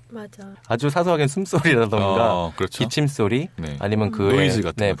뭐 맞아. 아주 사소하게 숨소리라던가 그렇죠. 기침 소리 네. 아니면 그 노이즈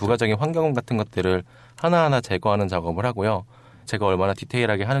같은 것들. 부가적인 환경 같은 것들을 하나하나 제거하는 작업을 하고요. 제가 얼마나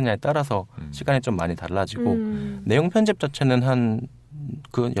디테일하게 하느냐에 따라서 시간이 좀 많이 달라지고 내용 편집 자체는 한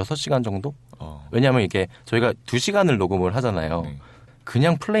그 6시간 정도? 왜냐하면 이게 저희가 2시간을 녹음을 하잖아요. 네.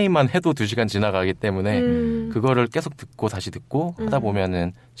 그냥 플레이만 해도 2시간 지나가기 때문에 그거를 계속 듣고 다시 듣고 하다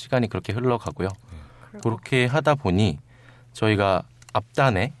보면은 시간이 그렇게 흘러가고요. 그렇게 하다 보니 저희가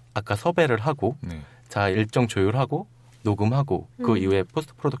앞단에 아까 섭외를 하고 자 일정 조율하고 녹음하고 그 이후에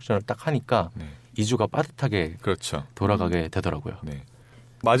포스트 프로덕션을 딱 하니까 2주가 빠듯하게 그렇죠. 돌아가게 되더라고요. 네.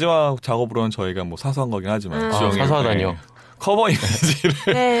 마지막 작업으로는 저희가 뭐 사소한 거긴 하지만 사소하다니요. 커버 이미지를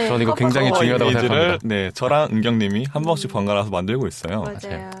네, 저는 이거 굉장히 중요하다고 생각합니다. 네, 저랑 은경님이 한 번씩 번갈아서 만들고 있어요.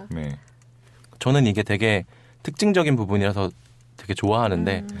 맞아요. 네. 저는 이게 되게 특징적인 부분이라서 되게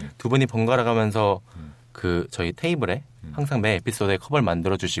좋아하는데 두 분이 번갈아 가면서 그 저희 테이블에 항상 매 에피소드에 커버를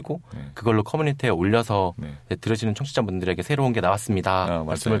만들어 주시고 그걸로 커뮤니티에 올려서 들으시는 청취자분들에게 새로운 게 나왔습니다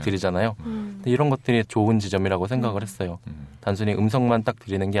말씀을 드리잖아요. 근데 이런 것들이 좋은 지점이라고 생각을 했어요. 단순히 음성만 딱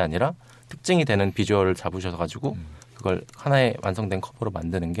드리는 게 아니라 특징이 되는 비주얼을 잡으셔서 가지고 그걸 하나의 완성된 커버로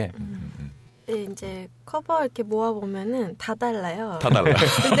만드는 게 네, 이제 커버 이렇게 모아보면은 다 달라요. 다 달라요.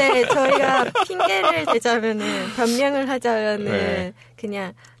 근데 저희가 핑계를 대자면은, 변명을 하자면은,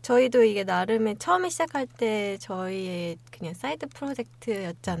 그냥 저희도 이게 나름의 처음에 시작할 때 저희의 그냥 사이드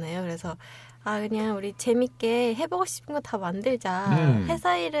프로젝트였잖아요. 그래서 그냥 우리 재밌게 해보고 싶은 거 다 만들자.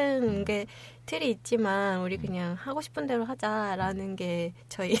 회사 일은 게 틀이 있지만 우리 그냥 하고 싶은 대로 하자라는 게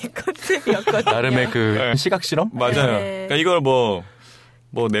저희 컨셉이었거든요. 나름의 그 시각 실험? 맞아요. 네. 그러니까 이걸 뭐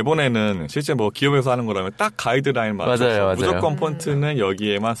내보내는 실제 뭐 기업에서 하는 거라면 딱 가이드라인 맞춰서 맞아요. 무조건 폰트는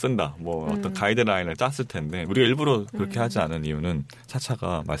여기에만 쓴다. 뭐 어떤 가이드라인을 짰을 텐데 우리가 일부러 그렇게 하지 않은 이유는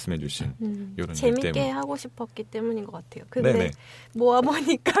차차가 말씀해주신 이런 일 재밌게 때문에. 하고 싶었기 때문인 것 같아요. 근데 네네.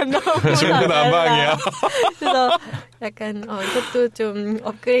 모아보니까 너무 중구 난방이야. 그래서 약간 이것도 좀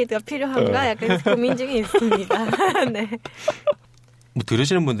업그레이드가 필요한가 약간 고민 중에 있습니다. 네. 뭐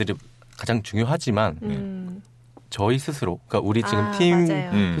들으시는 분들이 가장 중요하지만 저희 스스로, 그러니까 우리 지금 팀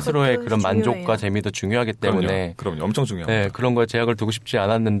스스로의 그런 만족과 중요해요. 재미도 중요하기 때문에 그럼요. 엄청 중요합니다. 네, 그런 거에 제약을 두고 싶지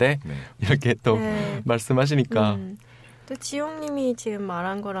않았는데 이렇게 또 말씀하시니까 또 지용님이 지금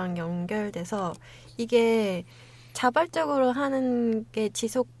말한 거랑 연결돼서 이게 자발적으로 하는 게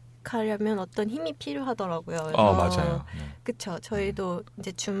지속하려면 어떤 힘이 필요하더라고요. 맞아요. 그쵸. 저희도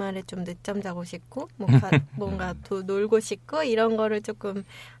이제 주말에 좀 늦잠 자고 싶고 뭔가 또 놀고 싶고 이런 거를 조금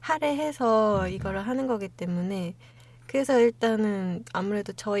할애해서 이거를 하는 거기 때문에 그래서 일단은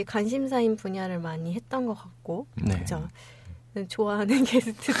아무래도 저희 관심사인 분야를 많이 했던 것 같고 그죠. 좋아하는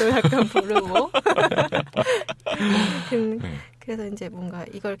게스트도 약간 부르고 그래서 이제 뭔가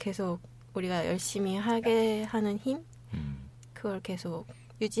이걸 계속 우리가 열심히 하게 하는 힘 그걸 계속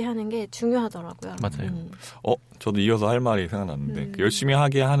유지하는 게 중요하더라고요. 맞아요. 저도 이어서 할 말이 생각났는데 그 열심히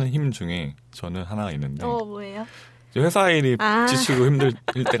하게 하는 힘 중에 저는 하나가 있는데 뭐예요? 회사 일이 지치고 힘들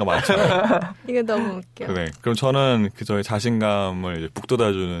때가 많잖아요. 이거 너무 웃겨. 네, 그럼 저는 그 저의 자신감을 이제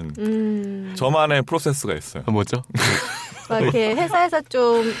북돋아주는 저만의 프로세스가 있어요. 뭐죠? 막 이렇게 회사에서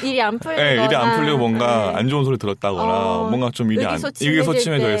좀 일이 안 풀리거나 일이 안 풀리고 뭔가 안 좋은 소리 들었다거나 뭔가 좀 일이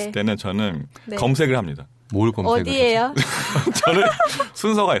의기소침해져 있을 때는 저는 검색을 합니다. 뭘 검색을 어디예요? 저는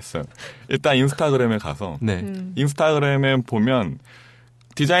순서가 있어요. 일단 인스타그램에 가서 인스타그램에 보면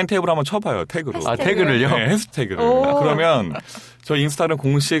디자인 탭을 한번 쳐봐요. 태그로. 태그를요? 네, 해시태그를. 그러면 저 인스타그램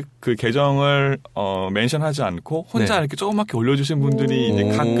공식 그 계정을 멘션하지 않고 혼자 이렇게 조그맣게 올려주신 분들이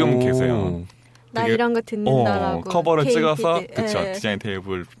이제 가끔 계세요. 나 이런 거 듣는다라고. 커버를 찍어서 그쵸 디자인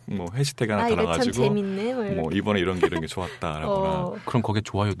탭을 뭐 해시태그 하나 달아가지고 이거 참 재밌네. 뭐 이번에 이런 게 좋았다라거나. 그럼 거기에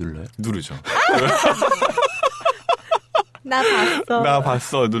좋아요 눌러요? 누르죠. 나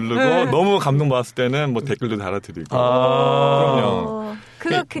봤어 누르고 너무 감동받았을 때는 뭐 댓글도 달아드리고. 그럼요.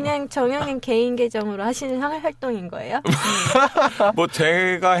 그거 그냥 정영인 개인 계정으로 하시는 활동인 거예요? 뭐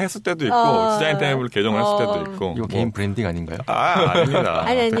제가 했을 때도 있고 디자인 탭을 계정을 했을 때도 있고. 이거 개인 브랜딩 아닌가요? 아닙니다.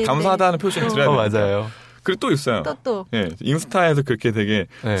 아니, 감사하다는 표시를 드려야 돼요. 맞아요. 그리고 또 있어요. 또. 예, 인스타에서 그렇게 되게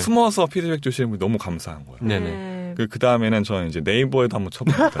숨어서 피드백 주시는 분이 너무 감사한 거예요. 네네. 그 다음에는 저는 이제 네이버에도 한번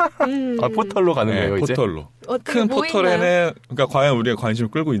쳐봅니다. 포털로 가는 거예요, 이제? 포털로. 큰 포털에는 그러니까 과연 우리가 관심을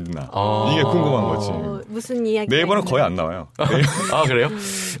끌고 있나 이게 궁금한 거지. 무슨 이야기? 네이버는 거의 안 나와요. 그래요?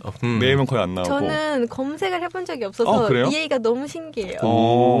 네이버는 거의 안 나오고. 저는 검색을 해본 적이 없어서 이 얘기가 너무 신기해요.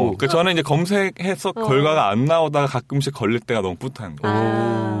 그 저는 이제 검색해서 결과가 안 나오다가 가끔씩 걸릴 때가 너무 뿌듯한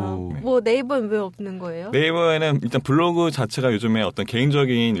거예요. 뭐 네이버는 왜 없는 거예요? 네이버에는 일단 블로그 자체가 요즘에 어떤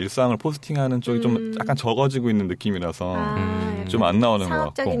개인적인 일상을 포스팅하는 쪽이 좀 약간 적어지고 있는 느낌이라서 좀 안 나오는 것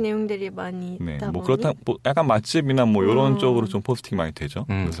같고. 상업적인 내용들이 많이 있다 뭐 그렇다 뭐 약간 맛집이나 뭐 이런 쪽으로 좀 포스팅 많이 되죠.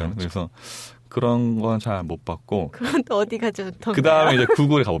 그래서 그런 건 잘 못 봤고. 그건 또 어디 가죠? 그 다음에 이제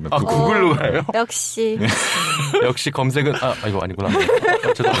구글에 가보면. 구글로 가요? 역시. 역시 검색은 이거 아니구나.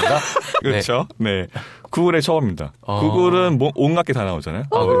 죄송합니다. 그렇죠. 네. 구글에 쳐봅니다. 구글은 뭐 온갖 게 다 나오잖아요.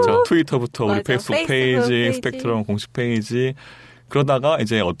 그렇죠. 트위터부터 우리 페이스북 페이지, 스펙트럼 공식 페이지. 그러다가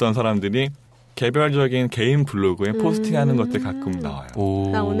이제 어떤 사람들이 개별적인 개인 블로그에 포스팅하는 것들 가끔 나와요.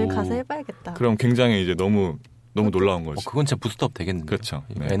 나 오늘 가서 해봐야겠다. 그럼 굉장히 이제 너무 놀라운 거지. 그건 진짜 부스트업 되겠는데. 그렇죠.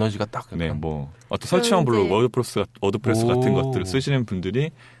 네. 에너지가 딱. 네, 뭐 어떤 설치형 블로그, 워드프레스 같은 것들을 쓰시는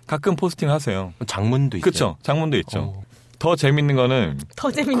분들이 가끔 포스팅을 하세요. 장문도 있어요. 그렇죠. 장문도 있죠. 더 재밌는 거는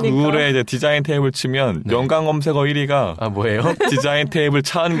구글에 이제 디자인 테이블 치면 네. 연관 검색어 1위가 뭐예요? 디자인 테이블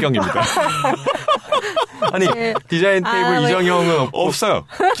차은경입니다. 아니 디자인 테이블 이정형은 없어요.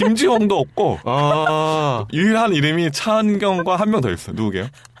 김지홍도 없고 유일한 이름이 차은경과 한 명 더 있어요. 누구게요?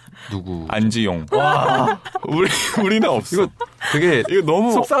 누구? 안지용. 와, 우리는 없어. 이거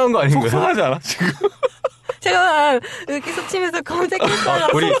너무 속상한 거 아닌가요? 속상하지 않아 지금? 제가 여기서 치면서 검색했다가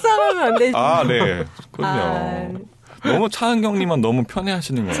속상하면 안 되지. 네. 그럼요. 너무 차은경님만 너무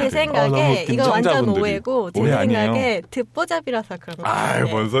편해하시는 것 같아요. 제 생각에 이거 완전 오해고 제 생각에 듣보잡이라서 그런 거 같아요.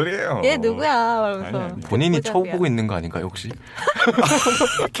 뭔 소리예요. 얘 누구야? 아니. 본인이 쳐보고 있는 거 아닌가요 혹시?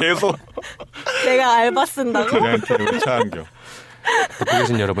 계속. 내가 알바 쓴다고? 우리 차은경. 듣고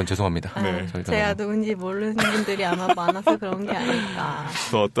계신 여러분 죄송합니다. 네. 제가 누군지 모르는 분들이 아마 많아서 그런 게 아닐까.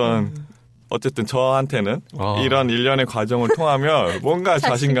 어쨌든 저한테는 이런 일련의 과정을 통하면 뭔가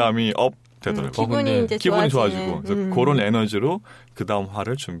자신감이 업 되더라고요. 기분이 좋아지고 그래서 그런 에너지로 그 다음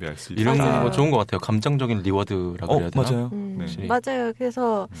화를 준비할 수 있다. 이런 거 좋은 것 같아요. 감정적인 리워드라고 해야 되나? 맞아요. 맞아요.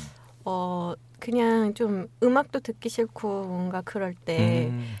 그래서 그냥 좀 음악도 듣기 싫고 뭔가 그럴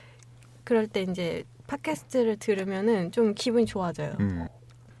때 이제 팟캐스트를 들으면은 좀 기분이 좋아져요.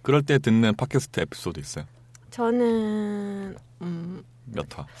 그럴 때 듣는 팟캐스트 에피소드 있어요? 저는 몇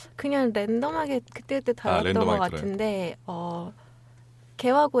화? 그냥 랜덤하게 그때그때 달랐던 것 같은데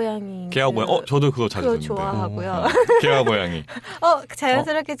개와 고양이. 저도 그거 자주 듣는데. 좋아하고요. 개와 고양이.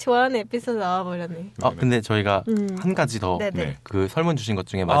 자연스럽게 좋아하는 에피소드 나와버렸네. 근데 저희가 한 가지 더 그 설문 주신 것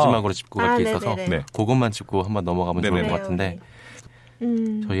중에 마지막으로 짚고 갈 게 있어서 그것만 짚고 한번 넘어가면 좋을 것 같은데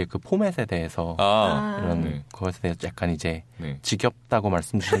저희의 그 포맷에 대해서 이런 것에 대해서 약간 이제 지겹다고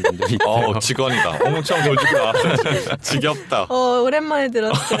말씀 주신 분들이 있어요. 직원이다. 엄청 돌지고 나왔어. 지겹다. 오랜만에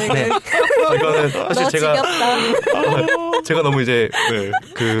들었어요. 이거는 사실 제가 너무 이제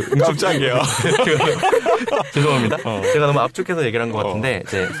그 깜짝이야. 죄송합니다. 제가 너무 압축해서 얘기를 한 것 같은데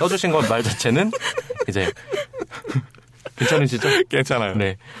이제 써주신 것 말 자체는 이제 괜찮으시죠? 괜찮아요.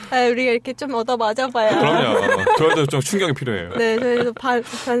 네. 우리가 이렇게 좀 얻어 맞아봐야. 그럼요. 저희도 좀 충격이 필요해요. 네, 저희도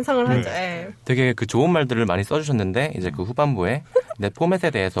반성을 하죠. 되게 그 좋은 말들을 많이 써주셨는데 이제 그 후반부에 내 포맷에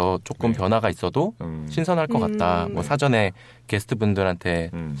대해서 조금 변화가 있어도 신선할 것 같다. 뭐 사전에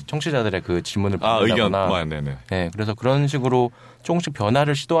게스트분들한테 청취자들의 그 질문을 받는다거나. 네, 그래서 그런 식으로 조금씩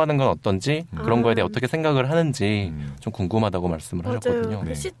변화를 시도하는 건 어떤지 그런 거에 대해 어떻게 생각을 하는지 좀 궁금하다고 말씀을 하셨거든요.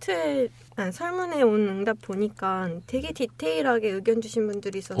 그 시트에 설문에 온 응답 보니까 되게 디테일하게 의견 주신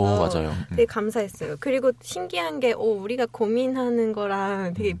분들이 있어서 맞아요. 되게 감사했어요. 그리고 신기한 게 우리가 고민하는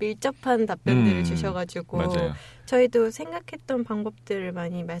거랑 되게 밀접한 답변들을 주셔가지고 맞아요. 저희도 생각했던 방법들을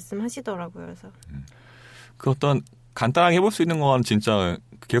많이 말씀하시더라고요. 그래서 그 어떤 간단하게 해볼 수 있는 건 진짜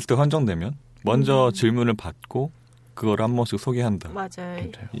게스트 선정되면 먼저 질문을 받고 그걸 한 번씩 소개한다. 맞아요.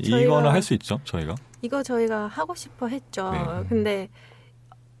 이거는 할 수 있죠, 저희가. 이거 저희가 하고 싶어 했죠. 근데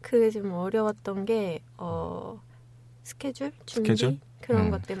그게 좀 어려웠던 게 스케줄? 준비?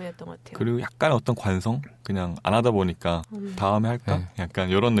 그런 것 때문이었던 것 같아요. 그리고 약간 어떤 관성? 그냥 안 하다 보니까 다음에 할까? 약간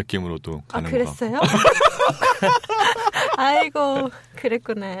이런 느낌으로도 가는 거 같고. 그랬어요? 아이고,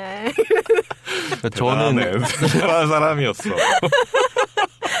 그랬구나. 저는 대단한 사람이었어.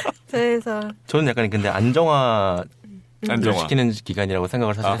 그래서 저는 약간 근데 안정화 시키는 기간이라고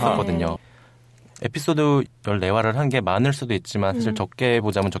생각을 사실 했었거든요. 에피소드 14화를 한 게 많을 수도 있지만 사실 적게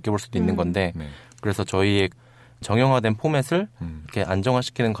보자면 적게 볼 수도 있는 건데 그래서 저희의 정형화된 포맷을 이렇게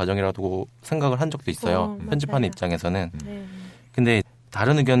안정화시키는 과정이라고 생각을 한 적도 있어요. 편집하는 입장에서는. 근데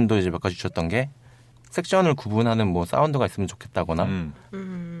다른 의견도 이제 몇 가지 주셨던 게 섹션을 구분하는 뭐 사운드가 있으면 좋겠다거나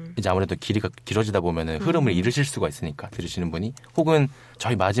이제 아무래도 길이가 길어지다 보면은 흐름을 잃으실 수가 있으니까 들으시는 분이 혹은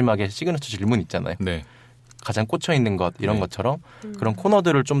저희 마지막에 시그너처 질문 있잖아요. 가장 꽂혀 있는 것 이런 것처럼 그런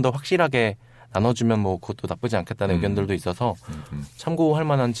코너들을 좀 더 확실하게 나눠주면 뭐 그것도 나쁘지 않겠다는 의견들도 있어서 참고할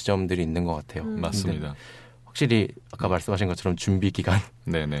만한 지점들이 있는 것 같아요. 맞습니다. 확실히 아까 말씀하신 것처럼 준비 기간.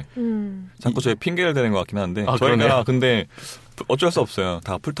 네네. 자꾸 저희 핑계를 대는 것 같긴 한데 저희가 그러네요. 근데 어쩔 수 없어요.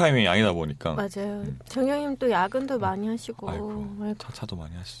 다 풀타임이 아니다 보니까. 맞아요. 정영님 또 야근도 많이 하시고. 아이고, 차도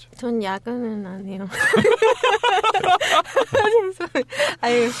많이 하시죠. 전 야근은 안 해요.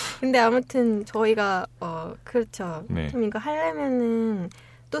 아유, 근데 아무튼 저희가 그렇죠. 좀 이거 하려면은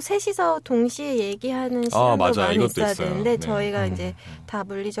또 셋이서 동시에 얘기하는 시간도 많이 있어야 되는데 저희가 이제 다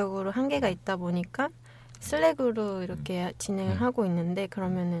물리적으로 한계가 있다 보니까 슬랙으로 이렇게 진행을 하고 있는데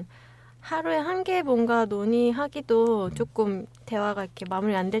그러면은 하루에 한 개 뭔가 논의하기도 조금 대화가 이렇게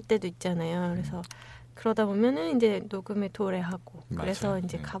마무리 안 될 때도 있잖아요. 그래서 그러다 보면은 이제 녹음에 도래하고 그래서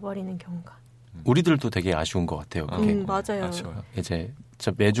이제 가버리는 경우가. 우리들도 되게 아쉬운 것 같아요. 그게. 맞아요. 아쉬워요. 이제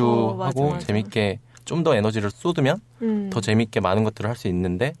매주 하고 맞아. 재밌게 좀 더 에너지를 쏟으면 더 재밌게 많은 것들을 할 수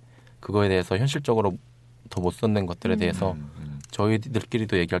있는데 그거에 대해서 현실적으로 더 못 썼는 것들에 대해서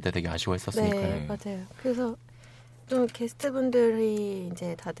저희들끼리도 얘기할 때 되게 아쉬워했었으니까요. 네, 맞아요. 그래서 좀 게스트분들이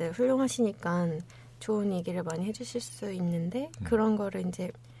이제 다들 훌륭하시니까 좋은 얘기를 많이 해주실 수 있는데 그런 거를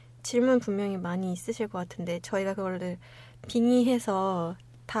이제 질문 분명히 많이 있으실 것 같은데 저희가 그거를 빙의해서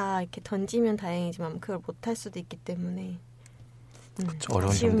다 이렇게 던지면 다행이지만 그걸 못할 수도 있기 때문에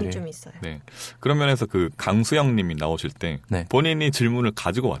어려운 질문이 점들이 좀 있어요. 네. 그런 면에서 그 강수영님이 나오실 때 네. 본인이 질문을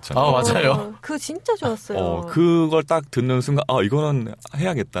가지고 왔잖아요. 맞아요. 그거 진짜 좋았어요. 그걸 딱 듣는 순간 이거는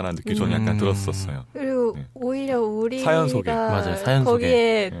해야겠다는 느낌이 저는 약간 들었었어요. 그리고 네. 오히려 우리가 사연 소개. 맞아요. 사연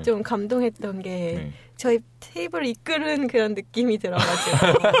거기에 소개. 좀 감동했던 게 네. 저희 테이블을 이끄는 그런 느낌이 들어가지고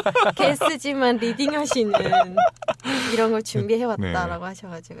게스트지만 리딩하시는 이런 걸 준비해왔다라고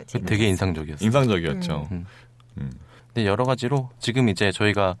하셔가지고 되게 인상적이었어요. 인상적이었죠. 근데 여러 가지로 지금 이제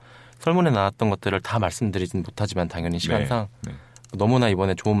저희가 설문에 나왔던 것들을 다 말씀드리진 못하지만 당연히 시간상 너무나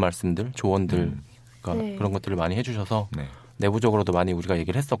이번에 좋은 말씀들, 조언들 그런 것들을 많이 해주셔서 내부적으로도 많이 우리가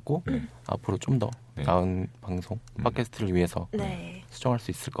얘기를 했었고 앞으로 좀 더 나은 방송, 팟캐스트를 위해서 수정할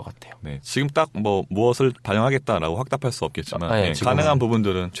수 있을 것 같아요. 네, 지금 딱 무엇을 반영하겠다라고 확답할 수 없겠지만 가능한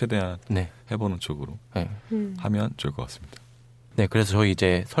부분들은 최대한 해보는 쪽으로 하면 좋을 것 같습니다. 네, 그래서 저희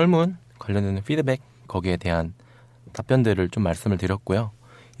이제 설문 관련된 피드백 거기에 대한 답변들을 좀 말씀을 드렸고요.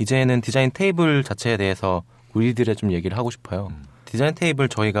 이제는 디자인 테이블 자체에 대해서 우리들의 좀 얘기를 하고 싶어요. 디자인 테이블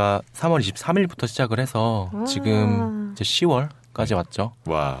저희가 3월 23일부터 시작을 해서 지금 이제 10월까지 왔죠.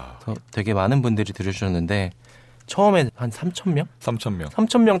 와. 그래서 되게 많은 분들이 들으셨는데 처음에 한 3,000명? 3,000명.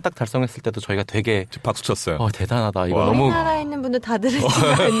 3,000명 딱 달성했을 때도 저희가 되게 박수 쳤어요. 대단하다. 이거 와. 우리나라에 있는 분들 다 들으신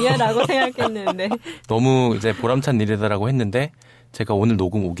거 아니야라고 생각했는데 너무 이제 보람찬 일이다라고 했는데 제가 오늘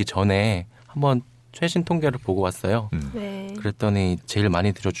녹음 오기 전에 한번 최신 통계를 보고 왔어요. 네. 그랬더니 제일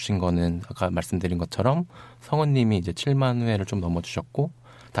많이 들어주신 거는 아까 말씀드린 것처럼 성은님이 이제 7만 회를 좀 넘어주셨고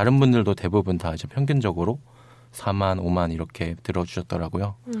다른 분들도 대부분 다 이제 평균적으로 4만, 5만 이렇게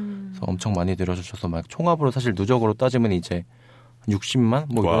들어주셨더라고요. 그래서 엄청 많이 들어주셔서 막 총합으로 사실 누적으로 따지면 이제 60만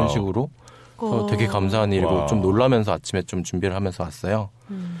뭐 이런 식으로 되게 감사한 일이고 좀 놀라면서 아침에 좀 준비를 하면서 왔어요.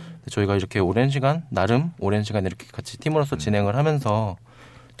 저희가 이렇게 나름 오랜 시간 이렇게 같이 팀으로서 진행을 하면서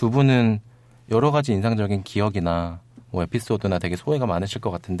두 분은 여러 가지 인상적인 기억이나 뭐 에피소드나 되게 소회가 많으실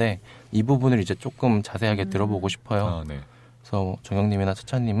것 같은데 이 부분을 이제 조금 자세하게 들어보고 싶어요. 그래서 정영님이나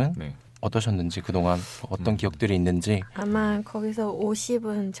차차님은 어떠셨는지 그동안 어떤 기억들이 있는지 아마 거기서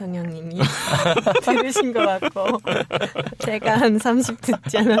 50은 정영님이 들으신 것 같고 제가 한 30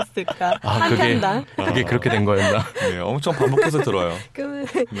 듣지 않았을까 한 편당 그게 그렇게 된 거였나? 네, 엄청 반복해서 들어요. 그러면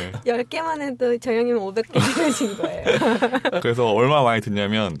 10개만 해도 정영님은 500개 들으신 거예요. 그래서 얼마나 많이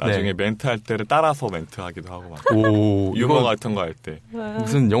듣냐면 나중에 멘트 할 때를 따라서 멘트 하기도 하고 막 유머 같은 거 할 때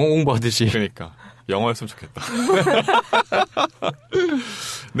무슨 영어 공부하듯이 그러니까 영어였으면 좋겠다.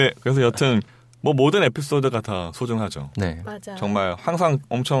 네, 그래서 여튼 모든 에피소드가 다 소중하죠. 네, 맞아. 정말 항상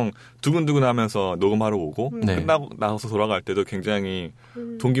엄청 두근두근하면서 녹음하러 오고 끝나고 나서 돌아갈 때도 굉장히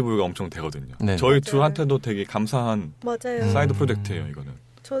동기부여가 엄청 되거든요. 저희 둘한테도 되게 감사한 사이드 프로젝트예요, 이거는.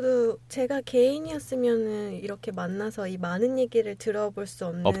 저도 제가 개인이었으면은 이렇게 만나서 이 많은 얘기를 들어볼 수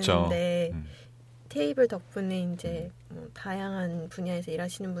없는데 테이블 덕분에 이제 뭐 다양한 분야에서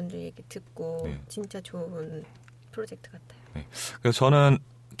일하시는 분들 얘기 듣고 진짜 좋은 프로젝트 같아요. 네. 그래서 저는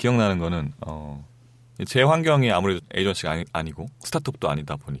기억나는 거는 제 환경이 아무래도 에이전시가 아니고 스타트업도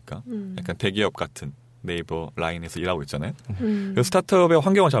아니다 보니까 약간 대기업 같은 네이버 라인에서 일하고 있잖아요. 그래서 스타트업의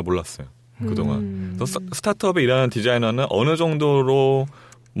환경을 잘 몰랐어요. 그동안. 그래서 스타트업에 일하는 디자이너는 어느 정도로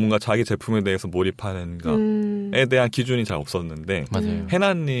뭔가 자기 제품에 대해서 몰입하는가에 대한 기준이 잘 없었는데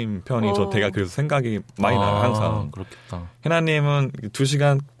해나님 편이 저 되게 그래서 생각이 많이 나요. 항상. 그렇겠다. 해나님은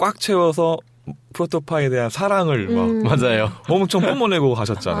 2시간 꽉 채워서 프로토파에 대한 사랑을 막 맞아요. 엄청 뿜어내고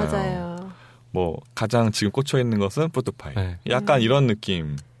가셨잖아요. 맞아요. 뭐 가장 지금 꽂혀 있는 것은 프로토파이. 약간 이런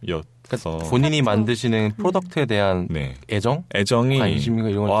느낌이었어. 그러니까 본인이 만드시는 프로덕트에 대한 애정이 관심과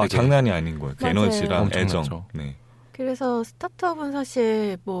이런 걸 되게 장난이 아닌 거예요. 그 에너지랑 애정. 네. 그래서 스타트업은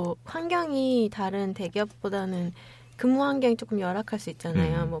사실 뭐 환경이 다른 대기업보다는 근무 환경이 조금 열악할 수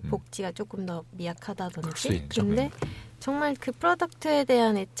있잖아요. 뭐 복지가 조금 더 미약하다든지. 근데 정말 그 프로덕트에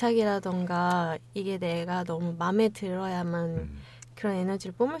대한 애착이라던가 이게 내가 너무 마음에 들어야만 그런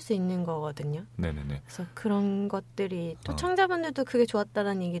에너지를 뿜을 수 있는 거거든요. 네네네. 그래서 그런 것들이 또 청자분들도 그게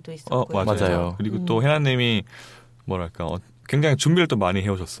좋았다는 얘기도 있었고요. 맞아요. 그리고 또 해나님이 뭐랄까 굉장히 준비를 또 많이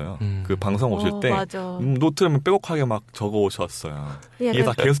해오셨어요. 그 방송 오실 때 노트를 빼곡하게 막 적어오셨어요. 이게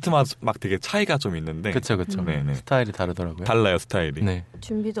다 게스트마다 막 되게 차이가 좀 있는데. 그렇죠. 스타일이 다르더라고요. 달라요, 스타일이. 네.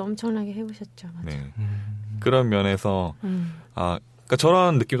 준비도 엄청나게 해보셨죠. 맞아요. 네. 그런 면에서 그러니까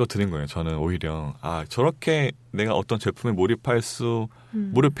저런 느낌도 드는 거예요. 저는 오히려 저렇게 내가 어떤 제품에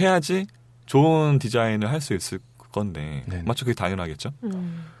몰입해야지 좋은 디자인을 할 수 있을 건데 맞죠? 그게 당연하겠죠.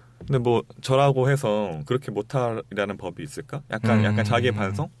 근데 뭐 저라고 해서 그렇게 못하라는 법이 있을까? 약간 자기의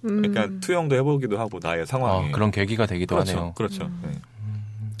반성? 약간 투영도 해보기도 하고 나의 상황에 그런 계기가 되기도 하네요. 그렇죠. 네.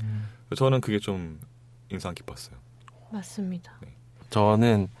 저는 그게 좀 인상 깊었어요. 맞습니다. 네.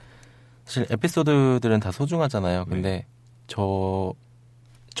 저는 사실 에피소드들은 다 소중하잖아요. 근데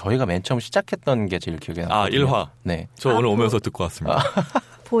저희가 맨 처음 시작했던 게 제일 기억에 나요. 1화. 네. 저 오늘 오면서 듣고 왔습니다.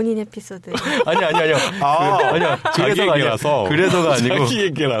 본인 에피소드. 아니요. 아니요. 자기 얘기라서. 그래서가 아니고. 자기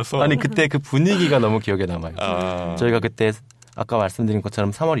얘기라서. 아니, 그때 그 분위기가 너무 기억에 남아요. 저희가 그때 아까 말씀드린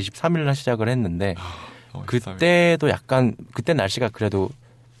것처럼 3월 23일 날 시작을 했는데 그때도 약간 그때 날씨가 그래도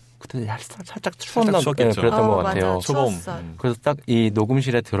그때 살짝 추웠나 그랬던 것 같아요. 초봄. 그래서 딱 이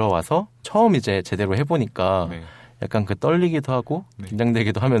녹음실에 들어와서 처음 이제 제대로 해보니까 약간 그 떨리기도 하고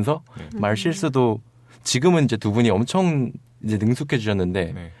긴장되기도 하면서 말 실수도 지금은 이제 두 분이 엄청 이제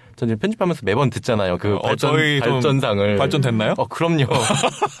능숙해지셨는데 저는 편집하면서 매번 듣잖아요. 그 발전상을. 발전됐나요? 그럼요.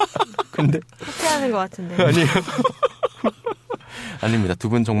 근데 후퇴하는 것 같은데. 아니요. 아닙니다. 두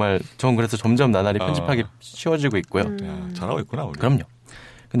분 정말 전 그래서 점점 나날이 편집하기 쉬워지고 있고요. 야, 잘하고 있구나 우리. 그럼요.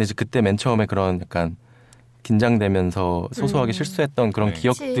 근데 이제 그때 맨 처음에 그런 약간 긴장되면서 소소하게 실수했던 그런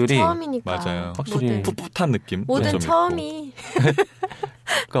기억들이 처음이니까. 맞아요. 확실히 풋풋한 느낌. 모든 처음이.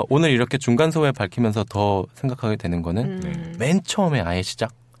 그러니까 오늘 이렇게 중간 소회 밝히면서 더 생각하게 되는 거는 맨 처음에 아예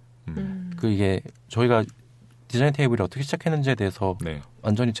시작. 그 이게 저희가 디자인 테이블이 어떻게 시작했는지에 대해서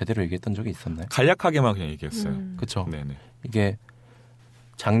완전히 제대로 얘기했던 적이 있었나요? 간략하게만 그냥 얘기했어요. 그렇죠. 이게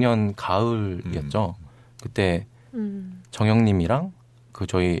작년 가을이었죠. 그때 정영님이랑 그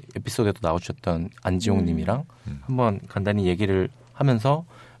저희 에피소드에도 나오셨던 안지용님이랑 한번 간단히 얘기를 하면서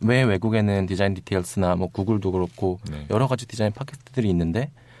왜 외국에는 디자인 디테일스나 뭐 구글도 그렇고 여러 가지 디자인 팟캐스트들이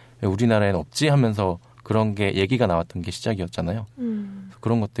있는데 왜 우리나라에는 없지 하면서 그런 게 얘기가 나왔던 게 시작이었잖아요.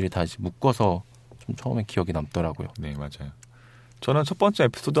 그런 것들이 다시 묶어서 좀 처음에 기억이 남더라고요. 네, 맞아요. 저는 첫 번째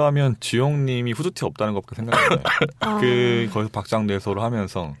에피소드 하면 지용님이 후드티 없다는 것밖에 생각이 안 나요. 거기서 박장대소를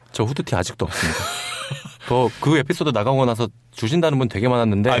하면서 저 후드티 아직도 없습니다. 그 에피소드 나가고 나서 주신다는 분 되게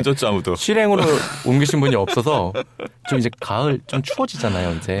많았는데 안 줬죠 아무도. 실행으로 옮기신 분이 없어서 좀 이제 가을 좀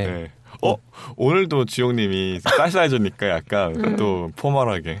추워지잖아요 이제. 오늘도 지용님이 쌀쌀해지니까 약간 또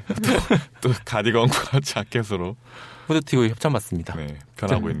포멀하게 또 가디건과 자켓으로 후드티 협찬받습니다. 네,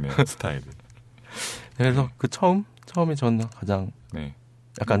 변하고 있네요 스타일이. 그래서 그 처음이 저는 가장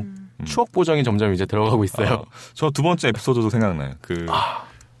약간 추억 보정이 점점 이제 들어가고 있어요. 저 두 번째 에피소드도 생각나요.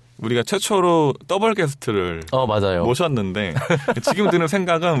 우리가 최초로 더블 게스트를 맞아요. 모셨는데 지금 드는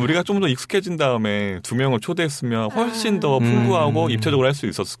생각은 우리가 좀 더 익숙해진 다음에 두 명을 초대했으면 훨씬 더 풍부하고 입체적으로 할 수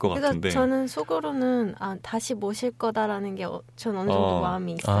있었을 것 같은데. 저는 속으로는 다시 모실 거다라는 게 전 어느 정도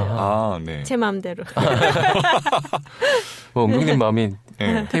마음이 있어요. 네. 제 마음대로. 은경님 마음이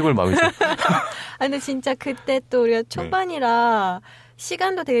테이블 마음이죠. 근데 진짜 그때 또 우리가 초반이라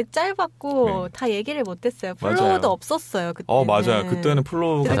시간도 되게 짧았고 다 얘기를 못했어요. 플로우도 없었어요. 그때는. 맞아요. 그때는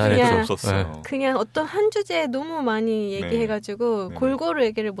플로우가 없었어요. 그냥 어떤 한 주제에 너무 많이 얘기해가지고 골고루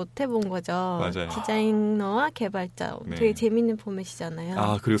얘기를 못 해본 거죠. 맞아요. 디자이너와 개발자. 되게 재밌는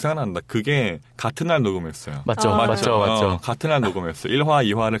포맷이잖아요. 그리고 생각난다. 그게 같은 날 녹음했어요. 맞죠. 같은 날 녹음했어요. 1화,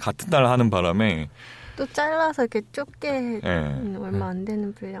 2화를 같은 날 하는 바람에 또 잘라서 이렇게 좁게 얼마 안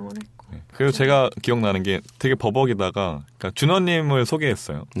되는 분량으로 했고. 그리고 제가 기억나는 게 되게 버벅이다가 그러니까 준호님을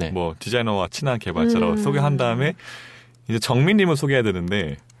소개했어요. 뭐 디자이너와 친한 개발자라고 소개한 다음에 이제 정민님을 소개해야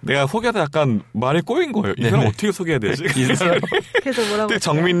되는데 내가 소개하다 약간 말이 꼬인 거예요. 이 사람 어떻게 소개해야 되지? 그래서 뭐라고? 근데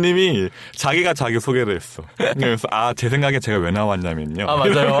정민님이 자기가 자기 소개를 했어. 그래서 제 생각에 제가 왜 나왔냐면요.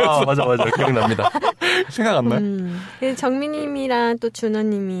 맞아요. 맞아. 기억납니다. 생각 안 나요? 그래서 정민님이랑 또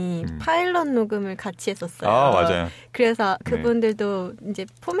준호님이 파일럿 녹음을 같이 했었어요. 맞아요. 그래서 그분들도 이제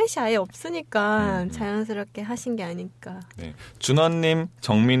포맷이 아예 없으니까 자연스럽게 하신 게 아닐까. 준호님,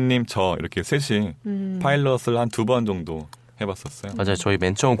 정민님, 저 이렇게 셋이 파일럿을 한 2번 정도 해봤었어요. 맞아요. 저희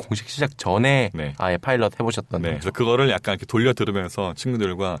맨 처음 공식 시작 전에 아예 파일럿 해보셨던. 그래서 그거를 약간 이렇게 돌려 들으면서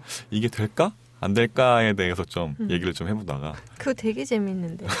친구들과 이게 될까? 안 될까에 대해서 좀 얘기를 좀 해보다가. 그거 되게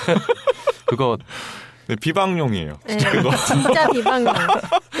재밌는데. 그거 비방용이에요. 그거. 진짜 비방용.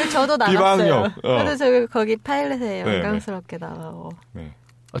 저도 나갔어요. 비방용. 저도 저기 거기 파일럿에 영광스럽게 나가고.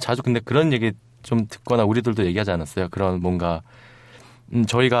 자주 근데 그런 얘기 좀 듣거나 우리들도 얘기하지 않았어요? 그런 뭔가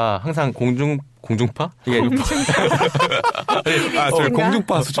저희가 항상 공중파? 이게 저희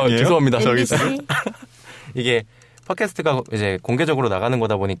공중파 수준이에요? 죄송합니다. 저기 이게 팟캐스트가 이제 공개적으로 나가는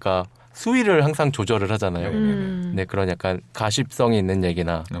거다 보니까 수위를 항상 조절을 하잖아요. 네, 그런 약간 가십성이 있는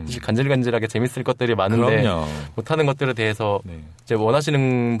얘기나 사실 간질간질하게 재밌을 것들이 많은데 그럼요. 못하는 것들에 대해서 이제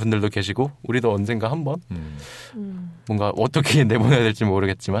원하시는 분들도 계시고 우리도 언젠가 한번 뭔가 어떻게 내보내야 될지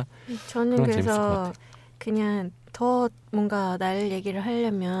모르겠지만 저는 그래서 그냥 더 뭔가 날 얘기를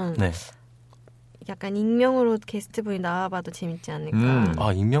하려면 약간 익명으로 게스트분이 나와봐도 재밌지 않을까.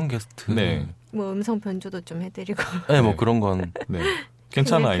 아, 익명 게스트. 네. 뭐 음성 변조도 좀 해드리고. 네, 뭐 그런 건. 네.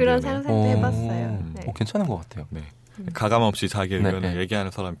 괜찮은 아이디어네요. 그런 상상도 해봤어요. 네. 괜찮은 것 같아요. 네. 가감 없이 자기 의견을 얘기하는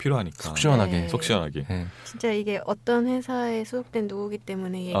사람이 필요하니까. 속 시원하게. 속 시원하게. 진짜 이게 어떤 회사에 소속된 누구기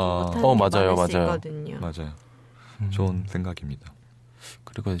때문에 얘기 못하는 게 많을 수 있거든요. 맞아요. 좋은 생각입니다.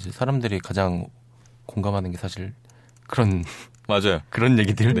 그리고 이제 사람들이 가장 공감하는 게 사실 그런 맞아요. 그런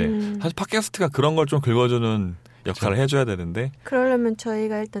얘기들. 네. 사실 팟캐스트가 그런 걸 좀 긁어주는 역할을 해줘야 되는데. 그러려면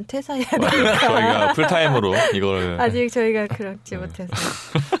저희가 일단 퇴사해야 되니까. 저희가 풀타임으로 이걸. 아직 저희가 그렇지 못해서.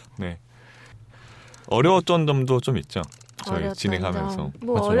 네. 어려웠던 점도 좀 있죠. 저희 진행하면서.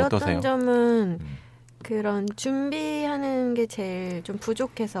 뭐 어려웠던 점은 그런 준비하는 게 제일 좀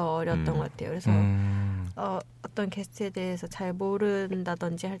부족해서 어려웠던 것 같아요. 그래서 어떤 게스트에 대해서 잘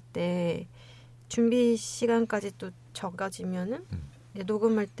모른다든지 할 때 준비 시간까지 또 적어지면은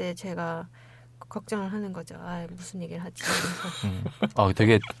녹음할 때 제가 걱정을 하는 거죠. 아, 무슨 얘기를 하지? 아,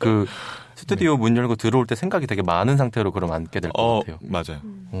 되게 그 스튜디오 문 열고 들어올 때 생각이 되게 많은 상태로 그럼 앉게 될 것 같아요. 맞아요.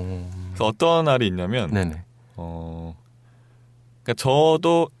 그래서 어떤 날이 있냐면, 그러니까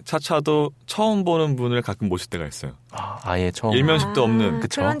저도 차차도 처음 보는 분을 가끔 모실 때가 있어요. 아예 처음. 일면식도 없는.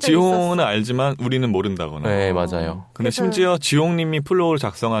 그쵸? 지홍은 알지만 우리는 모른다거나. 네, 맞아요. 근데 심지어 지홍님이 플로우를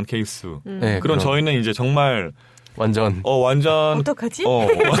작성한 케이스. 그런 저희는 이제 정말 완전 어떡하지?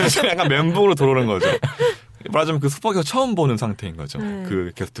 완전 약간 멘붕으로 들어오는 거죠. 말하자면 그 스포에서 처음 보는 상태인 거죠.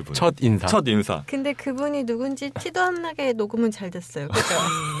 그 게스트분. 첫 인사. 근데 그분이 누군지 티도 안 나게 녹음은 잘 됐어요.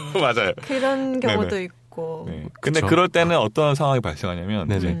 그러니까 맞아요. 그런 경우도 있고. 네. 근데 그럴 때는 어떤 상황이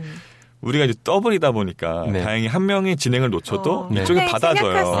발생하냐면 이제 우리가 이제 더블이다 보니까 다행히 한 명이 진행을 놓쳐도 이쪽이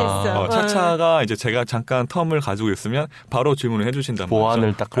받아줘요. 차차가 이제 제가 잠깐 텀을 가지고 있으면 바로 질문을 해주신단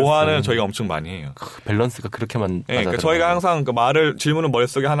말이죠. 보완을 저희가 엄청 많이 해요. 밸런스가 그렇게만. 네, 그러니까 저희가 항상 그 질문을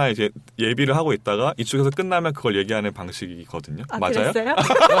머릿속에 하나 이제 예비를 하고 있다가 이쪽에서 끝나면 그걸 얘기하는 방식이거든요. 맞아요? 그랬어요?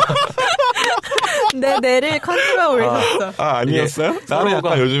 내 뇌를 컨트롤 올렸어. 아니었어요? 나는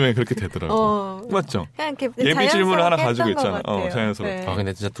약간 요즘에 그렇게 되더라고. 맞죠? 그냥 예비 질문을 하나 가지고 있잖아. 자연스럽게. 네.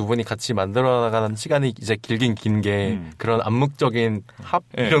 근데 진짜 두 분이 같이 만들어 나가는 시간이 이제 길긴 긴 게 그런 암묵적인 합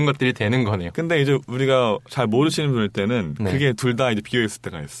이런 것들이 되는 거네요. 근데 이제 우리가 잘 모르시는 분일 때는 그게 둘 다 이제 비어 있을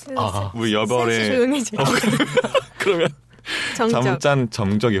때가 있어. 우리 여벌에 조용해져. 그러면 잠깐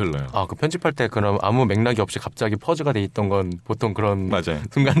정적이 흘러요. 그 편집할 때 그럼 아무 맥락이 없이 갑자기 퍼즈가 돼 있던 건 보통 그런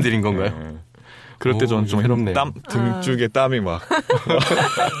순간들인 건가요? 그럴 때 저는 좀 해롭네요. 등쪽에 땀이 막.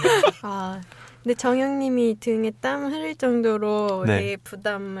 근데 정영님이 등에 땀 흘릴 정도로 되게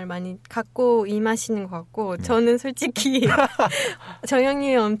부담을 많이 갖고 임하시는 것 같고 저는 솔직히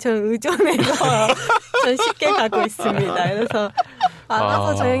정영님이 엄청 의존해서 전 쉽게 가고 있습니다. 그래서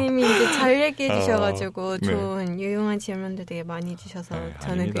알아서 정영님이 이제 잘 얘기해 주셔가지고 좋은 유용한 질문들 되게 많이 주셔서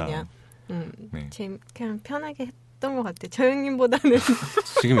저는 그냥 그냥 편하게 했던 것 같아요. 정영님보다는.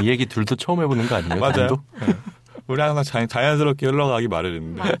 지금 이 얘기 둘도 처음 해보는 거 아니에요? 맞아요. 우리 항상 자연스럽게 흘러가기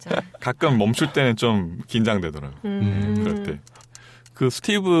마련인데 가끔 멈출 때는 좀 긴장되더라고요. 그럴 때. 그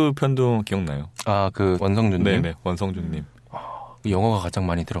스티브 편도 기억나요? 그 원성준님? 네네, 원성준님. 영어가 가장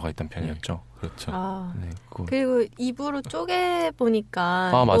많이 들어가 있던 편이었죠. 그렇죠. 그리고 입으로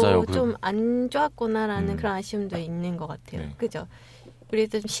쪼개보니까 맞아요. 좀 안 좋았구나라는 그런 아쉬움도 있는 것 같아요. 그죠?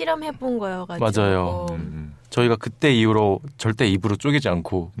 우리도 좀 실험해본 거여가지고. 맞아요. 저희가 그때 이후로 절대 입으로 쪼개지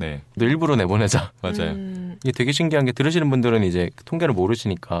않고 일부러 내보내자. 맞아요. 이게 되게 신기한 게 들으시는 분들은 이제 통계를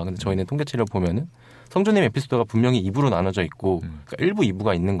모르시니까 근데 저희는 통계치를 보면은 성준님 에피소드가 분명히 2부로 나눠져 있고 그러니까 1부,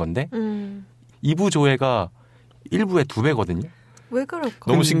 2부가 있는 건데 2부 조회가 1부의 2배거든요. 왜 그럴까?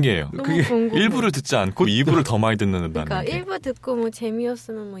 너무 신기해요. 너무 그게 궁금해. 1부를 듣지 않고 2부를 더 많이 듣는다는 그러니까 게. 1부 듣고 뭐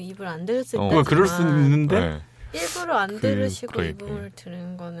재미없으면 뭐 2부를 안 들었을 때지만 그럴 수 있는데 1부를 안 들으시고 2부를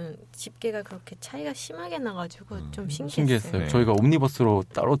들은 거는 집계가 그렇게 차이가 심하게 나가지고 좀 신기했어요. 저희가 옴니버스로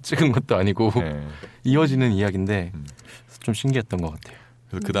따로 찍은 것도 아니고 이어지는 이야기인데 좀 신기했던 것 같아요.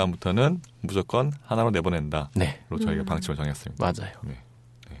 그래서 그 다음부터는 무조건 하나로 내보낸다. 로 저희가 방침을 정했습니다. 맞아요.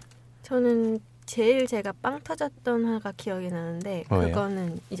 저는 제일 제가 빵 터졌던 화가 기억이 나는데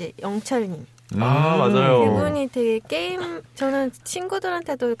그거는 이제 영철님. 맞아요. 그분이 되게 저는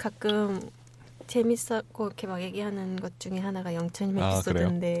친구들한테도 가끔 재밌었고 이렇게 막 얘기하는 것 중에 하나가 영철님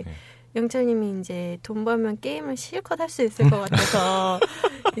에피소드인데 영철님이 이제 돈 벌면 게임을 실컷 할 수 있을 것 같아서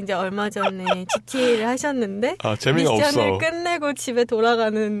이제 얼마 전에 GTA를 하셨는데 재미가 미션을 없어. 끝내고 집에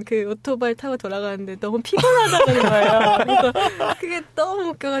돌아가는 그 오토바이 타고 돌아가는데 너무 피곤하다는 거예요. 그래서 그게 너무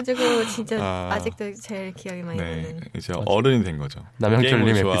웃겨가지고 진짜 아직도 제일 기억이 많이 나는. 이제 어른이 된 거죠.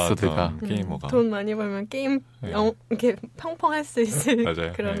 남영철님 에피소드가 게이머가 돈 많이 벌면 게임 이렇게 펑펑 할 수 있을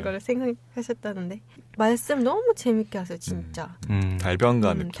맞아요. 그런 걸 생각하셨다는데 말씀 너무 재밌게 하세요, 진짜.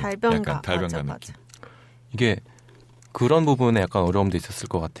 달변가 느낌. 달변가. 약간 달변가 맞아. 느낌. 이게 그런 부분에 약간 어려움도 있었을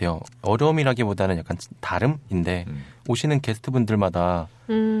것 같아요. 어려움이라기보다는 약간 다름인데 오시는 게스트분들마다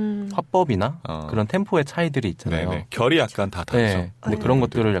화법이나 그런 템포의 차이들이 있잖아요. 네네. 결이 약간 다 다르죠. 네. 근데 그런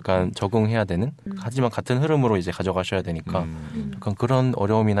것들을 약간 적응해야 되는 하지만 같은 흐름으로 이제 가져가셔야 되니까 약간 그런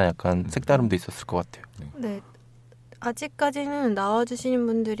어려움이나 약간 색다름도 있었을 것 같아요. 네. 아직까지는 나와주시는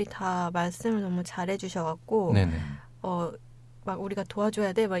분들이 다 말씀을 너무 잘해주셔갖고 네네. 막 우리가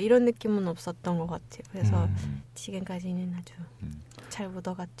도와줘야 돼 막 이런 느낌은 없었던 것 같아요. 그래서 지금까지는 아주 잘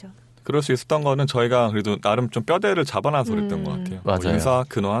묻어갔죠. 그럴 수 있었던 거는 저희가 그래도 나름 좀 뼈대를 잡아놔서 그랬던 것 같아요. 맞아요. 뭐 인사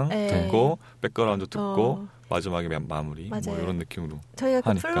근황 네. 듣고 백그라운드 듣고 마지막에 마무리 뭐 맞아요. 이런 느낌으로 저희가 그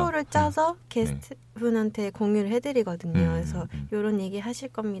하니까. 플로우를 짜서 게스트분한테 공유를 해드리거든요. 그래서 이런 얘기 하실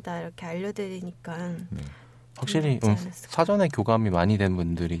겁니다. 이렇게 알려드리니까 확실히 사전에 교감이 많이 된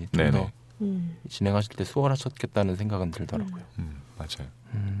분들이 좀 더 진행하실 때 수월하셨겠다는 생각은 들더라고요. 맞아요.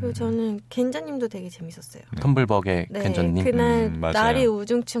 그리고 저는 겐자님도 되게 재밌었어요. 텀블벅의 겐자님. 그날 날이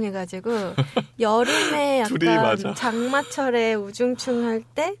우중충해가지고 여름에 약간 장마철에 우중충할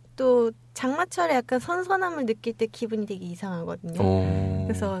때 또 장마철에 약간 선선함을 느낄 때 기분이 되게 이상하거든요.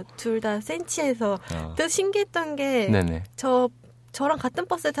 그래서 둘 다 센치해서 또 신기했던 게 저랑 같은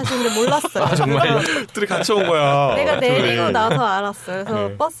버스를 타시는데 몰랐어요. 정말요? 둘이 같이 온 거야. 내가 내리고 나서 알았어요.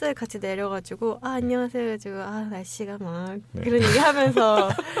 그래서 버스에 같이 내려가지고 안녕하세요 해가지고 날씨가 막 그런 얘기하면서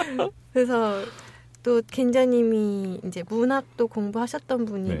그래서 또 겐자님이 이제 문학도 공부하셨던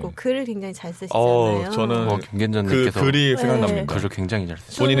분이고 글을 굉장히 잘 쓰시잖아요. 저는 김겐자님께서 그 글이 생각납니다. 글을 굉장히 잘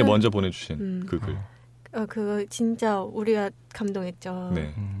쓰시죠. 본인이 먼저 보내주신 그 글. 그거 진짜 우리가 감동했죠.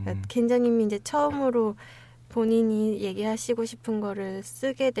 그러니까 겐자님이 이제 처음으로 본인이 얘기하시고 싶은 거를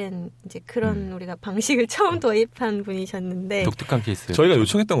쓰게 된 이제 그런 우리가 방식을 처음 도입한 분이셨는데 독특한 케이스. 저희가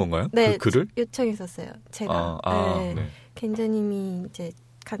요청했던 건가요? 네, 그 글을? 요청했었어요. 제가. 겐자님이 이제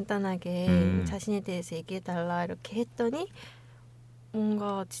간단하게 자신에 대해서 얘기해달라 이렇게 했더니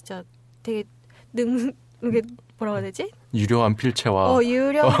뭔가 진짜 되게 이게 뭐라고 해야 되지? 유려한 필체와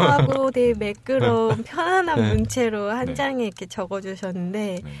유려하고 되게 매끄러운 편안한 문체로 한 장에 이렇게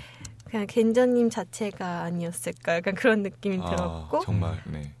적어주셨는데 그냥 겐자님 자체가 아니었을까 약간 그런 느낌이 들었고 정말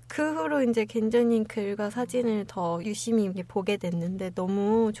그 후로 이제 겐자님 글과 사진을 더 유심히 이렇게 보게 됐는데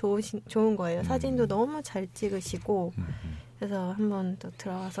너무 좋은 거예요. 사진도 너무 잘 찍으시고 그래서 한번 또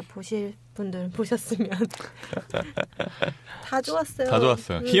들어가서 보실 분들은 보셨으면 다 좋았어요. 다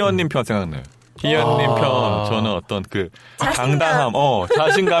좋았어요. 희연님 편 생각나요. 희연님 편 저는 어떤 그 당당함,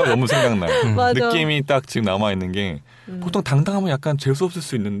 자신감이 너무 생각나요. 느낌이 딱 지금 남아있는 게 보통 당당함은 약간 재수없을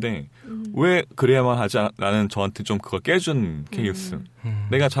수 있는데 왜 그래야만 하지라는 저한테 좀 그걸 깨준 케이스.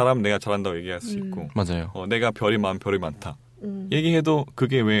 내가 잘하면 내가 잘한다고 얘기할 수 있고 맞아요. 내가 별이 많다. 얘기해도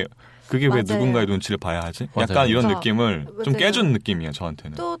그게 왜 누군가의 눈치를 봐야 하지? 약간 맞아요. 이런 느낌을 좀 깨준 느낌이에요,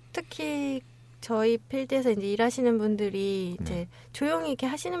 저한테는. 또 특히 저희 필드에서 이제 일하시는 분들이 이제 조용히 이렇게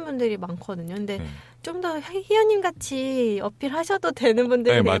하시는 분들이 많거든요. 근데 좀 더 희연님 같이 어필하셔도 되는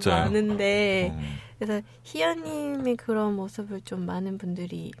분들이 되게 많은데 그래서 희연님의 그런 모습을 좀 많은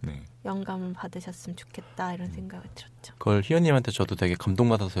분들이 영감을 받으셨으면 좋겠다 이런 생각을 들었죠. 그걸 희연님한테 저도 되게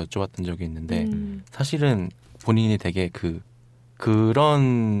감동받아서 여쭤봤던 적이 있는데 사실은 본인이 되게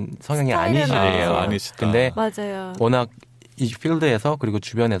그런 성향이 아니시래요. 아니시다. 근데 맞아요. 워낙 이 필드에서 그리고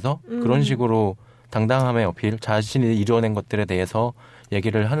주변에서 그런 식으로 당당함의 어필, 자신이 이루어낸 것들에 대해서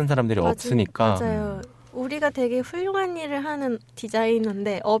얘기를 하는 사람들이 없으니까. 맞아요. 우리가 되게 훌륭한 일을 하는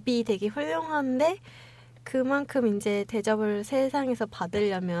디자이너인데 업이 되게 훌륭한데 그만큼 이제 대접을 세상에서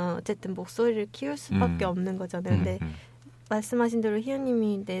받으려면 어쨌든 목소리를 키울 수밖에 없는 거잖아요. 근데 말씀하신 대로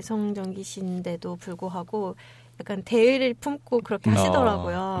희연님이 내성적이신데도 불구하고 약간 대의를 품고 그렇게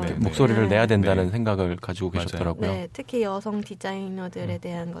하시더라고요. 목소리를 내야 된다는 생각을 가지고 계셨더라고요. 네, 특히 여성 디자이너들에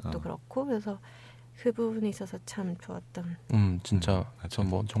대한 것도 그렇고 그래서 그 부분에 있어서 참 좋았던. 진짜 전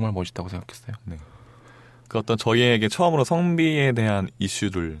정말 멋있다고 생각했어요. 그 어떤 저희에게 처음으로 성비에 대한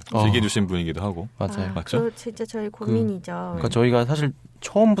이슈를 제기해주신 분이기도 하고. 맞아요. 맞죠? 그 진짜 저희 고민이죠. 그러니까 저희가 사실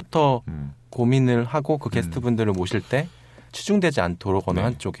처음부터 고민을 하고 그 게스트분들을 모실 때 치중되지 않도록 어느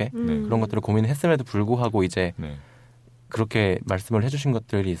한쪽에 그런 것들을 고민했음에도 불구하고 이제 그렇게 말씀을 해주신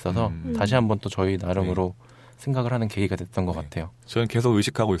것들이 있어서 다시 한번 또 저희 나름으로 생각을 하는 계기가 됐던 것 같아요. 저는 계속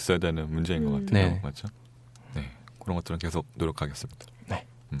의식하고 있어야 되는 문제인 것 같아요. 네. 맞죠? 네, 그런 것들은 계속 노력하겠습니다. 네,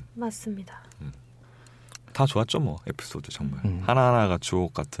 맞습니다. 다 좋았죠, 뭐 에피소드 정말 하나하나가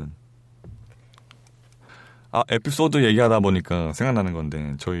주옥 같은. 에피소드 얘기하다 보니까 생각나는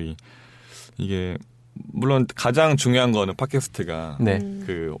건데 저희 이게 물론 가장 중요한 거는 팟캐스트가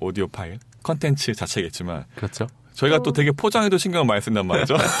그 오디오 파일 컨텐츠 자체겠지만 그렇죠. 저희가 또 되게 포장에도 신경을 많이 쓴단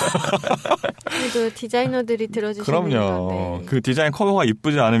말이죠. 그래도 디자이너들이 들어주시는 그럼요. 건데. 그 디자인 커버가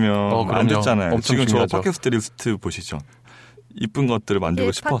이쁘지 않으면 안 됐잖아요. 지금 중요하죠. 저 팟캐스트 리스트 보시죠. 이쁜 것들을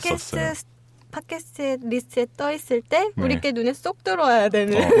만들고 싶었었어요. 팟캐스트 리스트에 떠 있을 때 네. 우리께 눈에 쏙 들어와야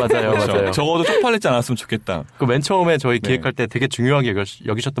되는. 맞아요, 그렇죠. 맞아요. 적어도 쪽팔리지 않았으면 좋겠다. 그 맨 처음에 저희 기획할 때 되게 중요하게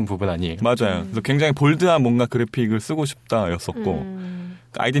여기셨던 부분 아니에요? 맞아요. 그래서 굉장히 볼드한 뭔가 그래픽을 쓰고 싶다였었고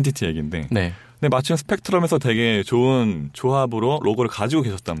아이덴티티 얘기인데. 네. 근데 마침 스펙트럼에서 되게 좋은 조합으로 로고를 가지고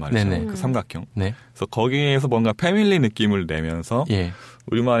계셨단 말이죠. 네네. 그 삼각형. 네. 그래서 거기에서 뭔가 패밀리 느낌을 내면서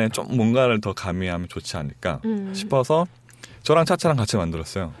우리만의 좀 뭔가를 더 가미하면 좋지 않을까 싶어서 저랑 차차랑 같이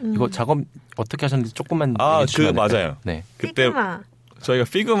만들었어요. 이거 작업 어떻게 하셨는지 조금만 맞아요. 네. 그때 피그마. 저희가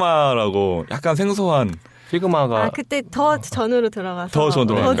피그마라고 약간 생소한 피그마가 그때 더 전으로 들어가서 더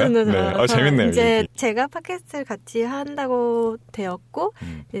전으로 들어가서 재밌네요. 이제 얘기. 제가 팟캐스트를 같이 한다고 되었고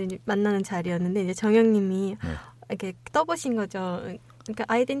이제 만나는 자리였는데 이제 정영님이 이렇게 떠보신 거죠. 그러니까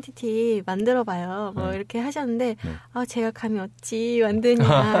아이덴티티 만들어봐요. 뭐 이렇게 하셨는데 제가 감이 어찌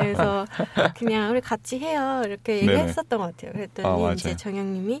만드냐 그래서 그냥 우리 같이 해요 이렇게 얘기했었던 것 같아요. 그랬더니 이제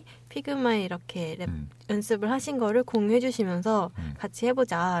정영님이 피그마에 이렇게 랩 연습을 하신 거를 공유해 주시면서 같이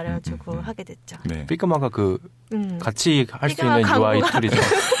해보자 그래가지고 하게 됐죠. 네. 피그마가 같이 할 수 있는 UI 툴이죠.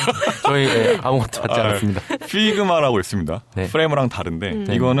 저희 아무것도 받지 않았습니다. 피그마라고 있습니다. 네. 프레임이랑 다른데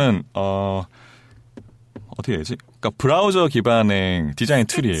이거는 어떻게 해야지? 그러니까 브라우저 기반의 디자인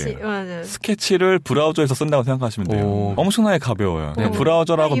툴이에요. 맞아요. 스케치를 브라우저에서 쓴다고 생각하시면 돼요. 엄청나게 가벼워요. 그러니까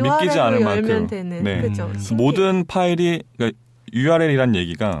브라우저라고 믿기지 않을 만큼. 되는. 그죠? 모든 파일이 그러니까 URL이란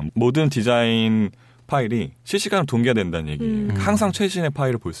얘기가 모든 디자인 파일이 실시간으로 동기화된다는 얘기예요. 항상 최신의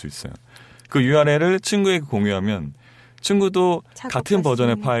파일을 볼 수 있어요. 그 URL을 친구에게 공유하면 친구도 같은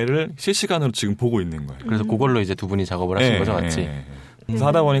버전의 파일을 실시간으로 지금 보고 있는 거예요. 그래서 그걸로 이제 두 분이 작업을 하신 거죠, 같이? 그래서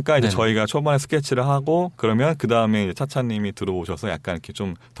하다 보니까 이제 저희가 초반에 스케치를 하고 그러면 그 다음에 이제 차차님이 들어오셔서 약간 이렇게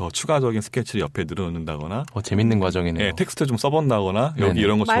좀 더 추가적인 스케치를 옆에 늘어놓는다거나 재밌는 과정이네요. 네, 텍스트 좀 써본다거나 여기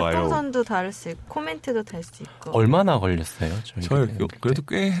이런 거 좋아요. 말풍선도 다를 수 있고 코멘트도 달 수 있고. 얼마나 걸렸어요? 저희 그래도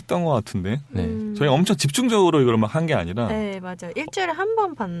꽤 했던 것 같은데 저희 네. 엄청 집중적으로 이걸 막 한 게 아니라 네, 맞아요. 일주일에 한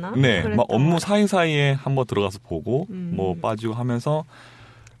번 봤나? 네, 막 업무 사이사이에 한번 들어가서 보고 뭐 빠지고 하면서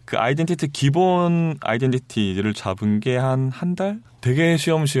그 아이덴티티 기본 아이덴티티를 잡은 게 한 달? 되게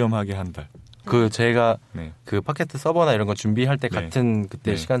쉬엄쉬엄하게 한 달. 제가 그 팟캐스트 서버나 이런 거 준비할 때 같은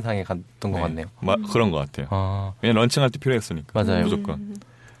그때 시간상에 갔던 것 같네요. 그런 것 같아요. 왜냐면 런칭할 때 필요했으니까. 맞아요. 무조건.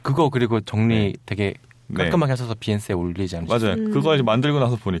 그거 그리고 정리 되게 깔끔하게 하셔서 BNC에 올리지 않으셨어요? 맞아요. 그거 이제 만들고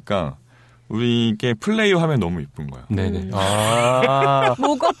나서 보니까 우리게 플레이 화면 너무 이쁜 거야. 네네.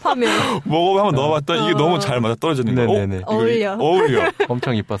 목업하면. 목업하면 넣어봤더니 이게 너무 잘 맞아 떨어지는 거야. 어울려.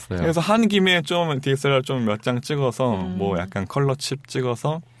 엄청 이뻤어요. 그래서 한 김에 좀 DSLR 좀 몇 장 찍어서 뭐 약간 컬러 칩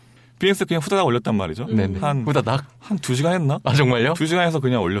찍어서 BS 그냥 후다닥 올렸단 말이죠. 후다닥? 한 2시간 했나? 아, 정말요? 2시간 해서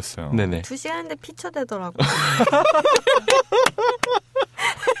그냥 올렸어요. 네네. 2시간 했는데 피처되더라고.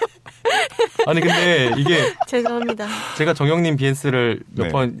 아니 근데 이게 죄송합니다. 제가 정영님 BS를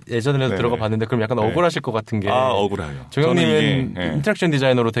몇 번 예전에도 들어가 봤는데 그럼 약간 억울하실 것 같은 게 억울해요. 정영님은 인터랙션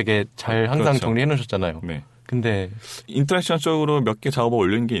디자이너로 되게 잘 항상 그렇죠. 정리해 놓으셨잖아요. 근데 인터랙션 쪽으로 몇 개 작업을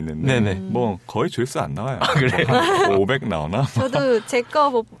올린 게 있는데 뭐 거의 조회수 안 나와요. 그래? 500 나오나? 저도 제 거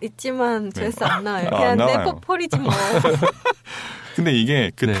뭐 있지만 조회수 안 나와요. 그냥 내 포폴이지 뭐. 근데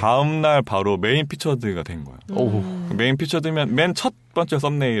이게 그 다음날 바로 메인 피처드가 된 거야. 메인 피처드면 맨 첫 번째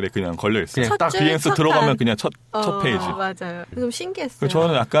썸네일에 그냥 걸려있어요. 그냥 딱 BS 들어가면 그냥 첫 페이지. 맞아요. 좀 신기했어요.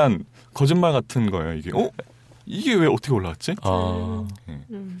 저는 약간 거짓말 같은 거예요. 이게 왜 어떻게 올라왔지?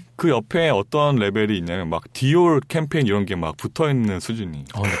 그 옆에 어떤 레벨이 있냐면 막 디올 캠페인 이런 게 막 붙어있는 수준이.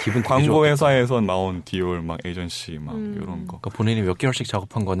 기분 광고 회사에서 나온 디올 막 에이전시 막 이런 거. 그러니까 본인이 몇 개월씩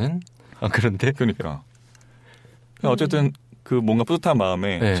작업한 거는 그런데. 그러니까. 어쨌든 그 뭔가 뿌듯한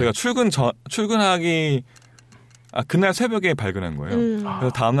마음에 제가 출근하기 그날 새벽에 발견한 거예요. 그래서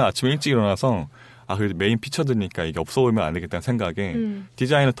다음날 아침에 일찍 일어나서 그래도 메인 피처드니까 이게 없어 보이면 안 되겠다는 생각에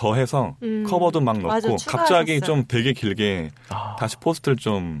디자인을 더 해서 커버도 막 넣고 갑자기 좀 되게 길게 다시 포스트를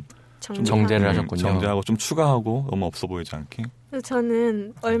좀 정제를 하셨군요. 정제하고 좀 추가하고 너무 없어 보이지 않게.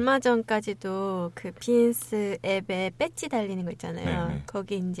 저는 얼마 전까지도 그 비엔스 앱에 배지 달리는 거 있잖아요.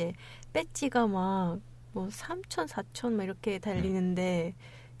 거기 이제 배지가 막 뭐 3,000, 4,000 막 이렇게 달리는데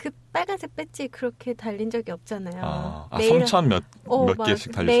그 빨간색 배지 그렇게 달린 적이 없잖아요. 매일 3천 몇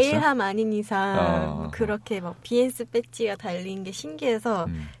개씩 달렸어요? 매일 함 아닌 이상 그렇게 막 BS 배지가 달린 게 신기해서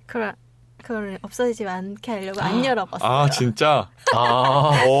그걸 없어지지 않게 하려고 안 열어봤어요. 아 진짜?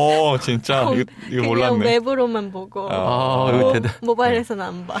 오 진짜? 이거 몰랐네. 그냥 웹으로만 보고 이거 모바일에서는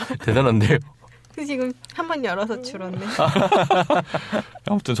안 봐. 대단한데요? 지금 한번 열어서 줄었네.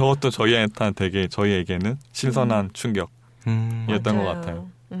 아무튼 저것도 저희에게는 신선한 충격이었던 것 같아요.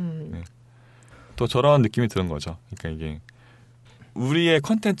 네. 또 저런 느낌이 드는 거죠. 그러니까 이게 우리의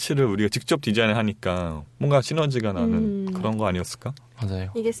컨텐츠를 우리가 직접 디자인을 하니까 뭔가 시너지가 나는 그런 거 아니었을까? 맞아요.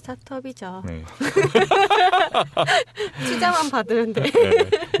 이게 스타트업이죠. 네. 투자만 받으면 돼. 네.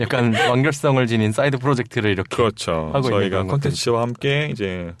 약간 완결성을 지닌 사이드 프로젝트를 이렇게 그렇죠. 하고 저희가 컨텐츠와 함께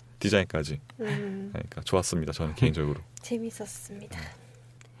이제 디자인까지. 그러니까 좋았습니다. 저는 개인적으로. 재밌었습니다.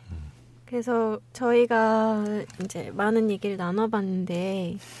 그래서 저희가 이제 많은 얘기를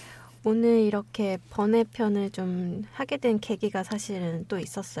나눠봤는데 오늘 이렇게 번외편을 좀 하게 된 계기가 사실은 또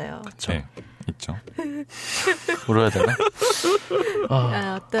있었어요. 그렇죠. 네, 있죠. 울어야 되나?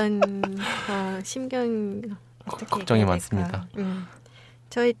 어떤 심경 걱정이 많습니다.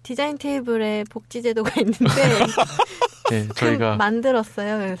 저희 디자인 테이블에 복지 제도가 있는데 네, 저희가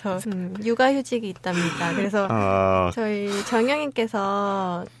만들었어요. 그래서 육아휴직이 있답니다. 그래서 저희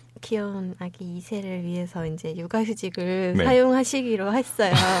정영님께서 귀여운 아기 2세를 위해서 이제 육아휴직을 사용하시기로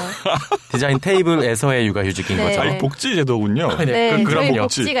했어요. 디자인 테이블에서의 육아휴직인 거죠. 아니, 복지 제도군요. 네, 저희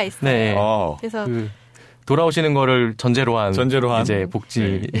복지가 있어요. 네. 그래서 돌아오시는 거를 전제로 한 이제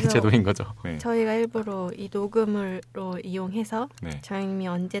복지 제도인 거죠. 네. 저희가 일부러 이 녹음으로 이용해서 정영님이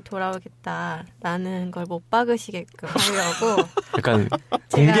언제 돌아오겠다라는 걸 못 박으시게끔 하려고 약간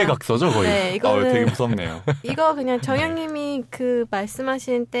공개각서죠 거의. 네, 이거는 되게 무섭네요. 이거 그냥 정영님이 그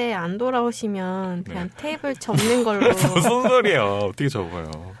말씀하시는 때 안 돌아오시면 그냥 테이블 접는 걸로. 무슨 소리예요? 어떻게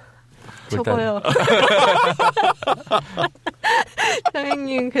접어요? 접어요.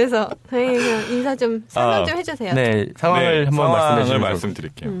 정영님 그래서 정영님 인사 좀 설명 좀 해주세요. 네, 상황을 한번 말씀해 주시면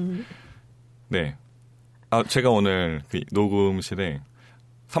말씀드릴게요. 네, 제가 오늘 그 녹음실에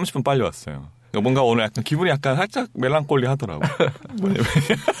 30분 빨리 왔어요. 뭔가 오늘 약간 기분이 약간 살짝 멜랑콜리 하더라고.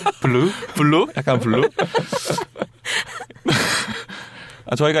 블루? 약간 블루?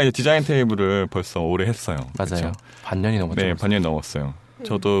 저희가 이제 디자인 테이블을 벌써 오래 했어요. 맞아요. 그렇죠? 반년이 넘었죠. 네, 반년이 넘었어요.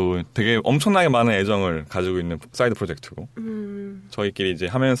 저도 되게 엄청나게 많은 애정을 가지고 있는 사이드 프로젝트고 저희끼리 이제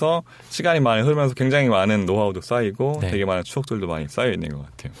하면서 시간이 많이 흐르면서 굉장히 많은 노하우도 쌓이고 되게 많은 추억들도 많이 쌓여 있는 것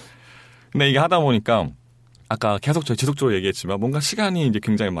같아요. 근데 이게 하다 보니까 아까 계속 저희 지속적으로 얘기했지만 뭔가 시간이 이제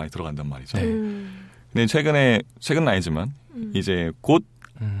굉장히 많이 들어간단 말이죠. 근데 최근은 아니지만 이제 곧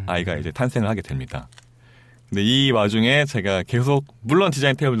아이가 이제 탄생을 하게 됩니다. 근데 이 와중에 제가 계속 물론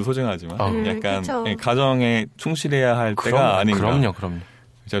디자인 테이블도 소중하지만 약간 가정에 충실해야 할 때가 아닌가. 그럼요.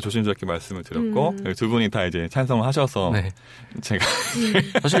 제가 조심스럽게 말씀을 드렸고 두 분이 다 이제 찬성을 하셔서 제가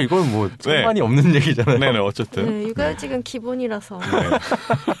사실 이건 뭐 상관이 없는 얘기잖아요. 네네 어쨌든 육아휴직은 기본이라서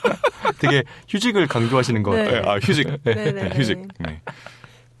되게 휴직을 강조하시는 것 같아요. 휴직. 휴직. 네.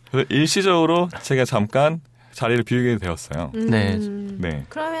 그래서 일시적으로 제가 잠깐 자리를 비우게 되었어요. 네.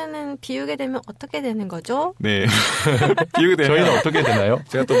 그러면은 비우게 되면 어떻게 되는 거죠? 네. 비우게 되면 저희는 어떻게 되나요?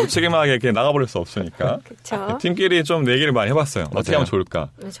 제가 또 무책임하게 이렇게 나가버릴 수 없으니까. 그렇죠. 팀끼리 좀 얘기를 많이 해봤어요. 맞아요. 어떻게 하면 좋을까?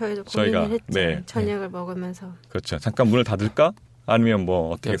 저희도 고민을 했죠. 저녁을 먹으면서. 그렇죠. 잠깐 문을 닫을까? 아니면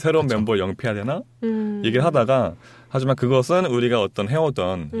뭐 어떻게 새로운 멤버를 영입해야 되나? 얘기를 하다가 하지만 그것은 우리가 어떤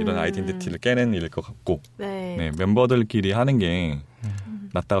해오던 이런 아이덴티티를 깨는 일일 것 같고 멤버들끼리 하는 게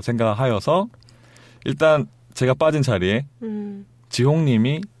낫다고 생각하여서 일단 제가 빠진 자리에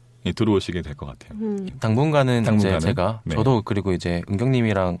지홍님이 들어오시게 될 것 같아요. 당분간은 이제 제가 저도 그리고 이제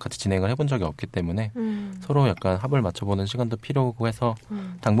은경님이랑 같이 진행을 해본 적이 없기 때문에 서로 약간 합을 맞춰보는 시간도 필요하고 해서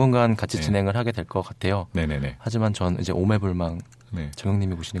당분간 같이 진행을 하게 될 것 같아요. 네네네. 하지만 전 이제 오매불망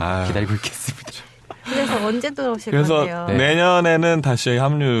정영님이 오시는 거 기다리고 있겠습니다. 그래서 언제 들어오실 그래서 건데요? 내년에는 다시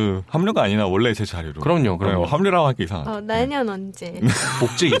합류가 아니라 원래 제 자리로. 그럼요. 합류라고 하기 이상하죠. 내년 언제?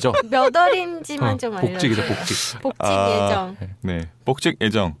 복직이죠. 몇 월인지만 좀 알려주세요. 복직이죠, 복직. 복직 예정. 네, 복직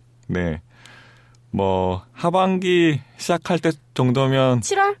예정. 네, 뭐 하반기 시작할 때 정도면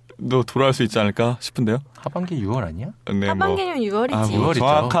 7월? 도 돌아올 수 있지 않을까 싶은데요. 하반기 6월 아니야? 네, 하반기면 6월이지. 6월이죠.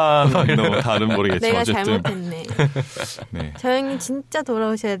 정확한 다른 모르겠지만 내가 어쨌든. 잘못했네. 저 형님 진짜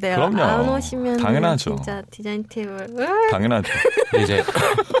돌아오셔야 돼요. 그럼요. 안 오시면 당연하죠. 진짜 디자인 테이블. 당연하죠. 이제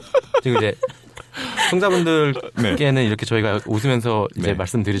지금 이제 청자분들께는 이렇게 저희가 웃으면서 이제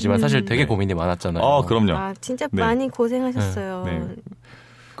말씀드리지만 사실 되게 고민이 많았잖아요. 그럼요. 진짜 많이 고생하셨어요.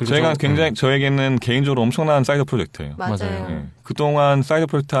 저희가 굉장히 저에게는 개인적으로 엄청난 사이드 프로젝트예요. 맞아요. 그동안 사이드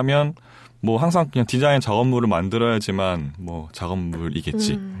프로젝트 하면 뭐 항상 그냥 디자인 작업물을 만들어야지만 뭐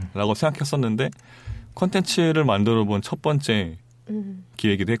작업물이겠지라고 생각했었는데 콘텐츠를 만들어 본 첫 번째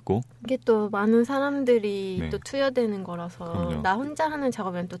기획이기도 했고 이게 또 많은 사람들이 네. 또 투여되는 거라서 그럼요. 나 혼자 하는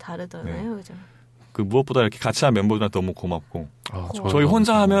작업은 또 다르잖아요. 네. 그죠? 그 무엇보다 이렇게 같이 한 멤버들한테 너무 고맙고 좋아요. 저희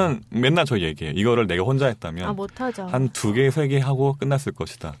혼자 하면 맨날 저희 얘기해요. 이거를 내가 혼자 했다면 못하죠. 한 2개, 3개 하고 끝났을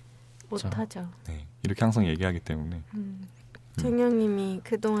것이다. 못하죠. 네, 이렇게 항상 얘기하기 때문에 정영님이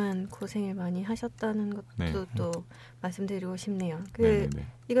그동안 고생을 많이 하셨다는 것도 네. 또 말씀드리고 싶네요. 네네네.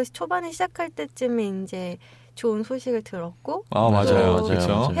 이것이 초반에 시작할 때쯤에 이제 좋은 소식을 들었고 맞아요. 또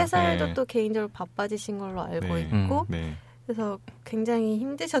그렇죠. 회사에도 네. 또 개인적으로 바빠지신 걸로 알고 네. 있고 네. 그래서 굉장히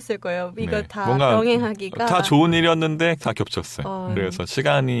힘드셨을 거예요. 이거 네. 다 뭔가 병행하기가 다 좋은 일이었는데 다 겹쳤어요. 그래서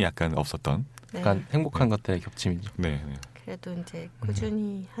시간이 약간 없었던. 약간 행복한 것들의 겹침이죠. 네. 그래도 이제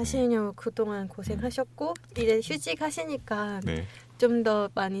꾸준히 하시려고 그동안 고생하셨고 이제 휴직하시니까 네. 좀 더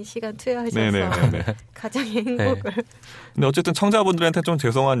많이 시간 투여하셔서 네네네. 가정의 행복을 근데 어쨌든 청자분들한테 좀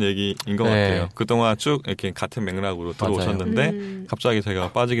죄송한 얘기인 것 네. 같아요. 그동안 쭉 이렇게 같은 맥락으로 들어오셨는데 갑자기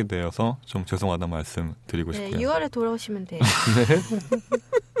제가 빠지게 되어서 좀 죄송하다는 말씀 드리고 네, 싶고요. 6월에 돌아오시면 돼요.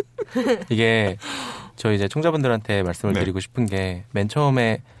 이게 저희 이제 청자분들한테 말씀을 네. 드리고 싶은 게 맨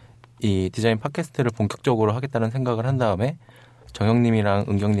처음에 이 디자인 팟캐스트를 본격적으로 하겠다는 생각을 한 다음에 정영님이랑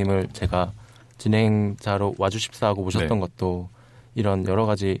은경님을 제가 진행자로 와주십사 하고 모셨던 네. 것도 이런 여러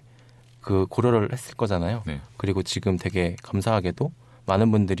가지 그 고려를 했을 거잖아요. 네. 그리고 지금 되게 감사하게도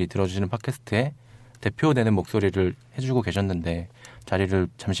많은 분들이 들어주시는 팟캐스트에 대표되는 목소리를 해주고 계셨는데 자리를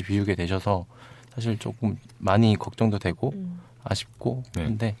잠시 비우게 되셔서 사실 조금 많이 걱정도 되고 아쉽고 네.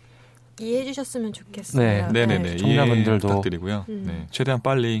 한데 이해해 주셨으면 좋겠어요. 네네네. 청자분들도 이해 부탁드리고요. 네. 최대한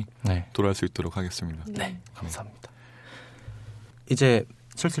빨리 네. 돌아올 수 있도록 하겠습니다. 네, 감사합니다. 이제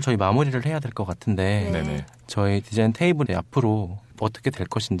슬슬 저희 마무리를 해야 될 것 같은데 네네. 저희 디자인 테이블이 앞으로 어떻게 될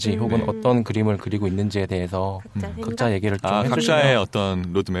것인지 혹은 어떤 그림을 그리고 있는지에 대해서 각자 얘기를 좀 해주시면 각자의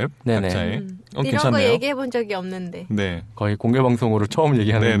어떤 로드맵 네네. 각자의 이런 괜찮네요. 거 얘기해 본 적이 없는데 네. 거의 공개 방송으로 처음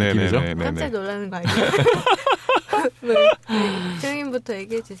얘기하는 느낌이죠. 깜짝 놀라는 거 아니에요? 정인부터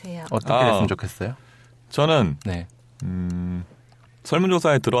얘기해 주세요. 어떻게 됐으면 좋겠어요? 저는 네.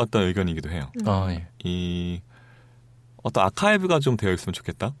 설문조사에 들어왔던 의견이기도 해요. 예. 이 어떤 아카이브가 좀 되어 있으면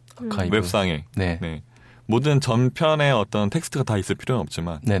좋겠다. 아카이브. 웹상에. 네. 네. 모든 전편에 어떤 텍스트가 다 있을 필요는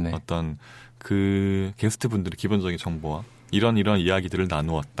없지만 네네. 어떤 그 게스트분들의 기본적인 정보와 이런 이야기들을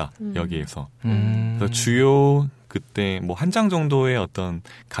나누었다. 여기에서. 그래서 주요 그때 뭐 한 장 정도의 어떤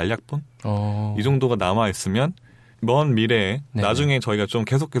간략본 이 정도가 남아 있으면 먼 미래에 네네. 나중에 저희가 좀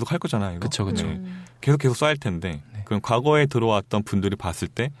계속 할 거잖아요. 이거. 그쵸. 네. 계속 쌓일 텐데 네. 그럼 과거에 들어왔던 분들이 봤을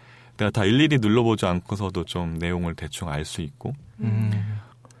때 내가 다 일일이 눌러보지 않고서도 좀 내용을 대충 알 수 있고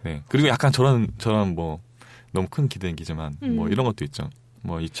네. 그리고 약간 저런 뭐 너무 큰 기대이지만 뭐 이런 것도 있죠.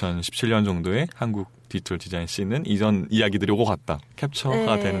 뭐 2017년 정도에 한국 디지털 디자인 씬은 이전 이야기들이 오고 갔다.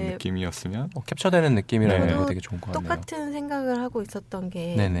 캡처가 네. 되는 느낌이었으면 캡처되는 느낌이라는 네. 거 되게 좋은 것 같네요. 똑같은 생각을 하고 있었던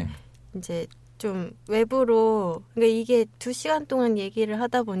게 네네. 이제 좀 외부로 그러니까 이게 2시간 동안 얘기를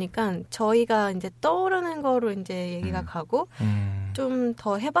하다 보니까 저희가 이제 떠오르는 거로 이제 얘기가 가고 좀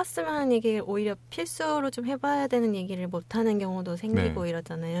더 해봤으면 하는 얘기를 오히려 필수로 좀 해봐야 되는 얘기를 못하는 경우도 생기고 네.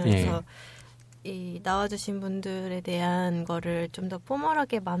 이러잖아요. 예. 그래서 이 나와주신 분들에 대한 거를 좀 더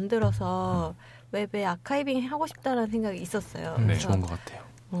포멀하게 만들어서 웹에 아카이빙 하고 싶다라는 생각이 있었어요. 네. 그래서 좋은 것 같아요.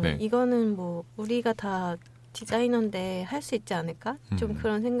 네. 이거는 뭐 우리가 다 디자이너인데 할 수 있지 않을까? 좀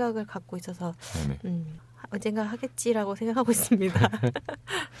그런 생각을 갖고 있어서 언젠가 하겠지라고 생각하고 있습니다.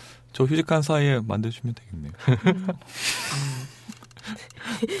 저 휴직한 사이에 만들어주면 되겠네요.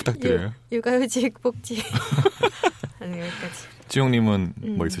 부탁드려요. 육아휴직 복지. 아니, 여기까지. 지용님은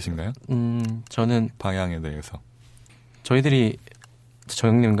뭐 있으신가요? 저는 방향에 대해서. 저희들이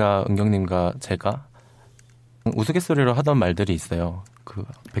정영님과 은경님과 제가 우스갯소리로 하던 말들이 있어요. 그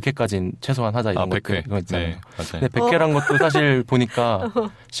 100회까지는 최소한 하자 이런 100회. 거 있잖아요. 네, 맞아요. 근데 100회란 것도 사실 보니까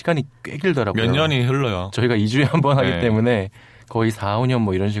시간이 꽤 길더라고요. 몇 년이 흘러요. 저희가 2주에 한 번 하기 네. 때문에 거의 4, 5년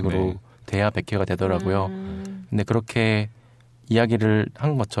뭐 이런 식으로 네. 돼야 100회가 되더라고요. 근데 그렇게 이야기를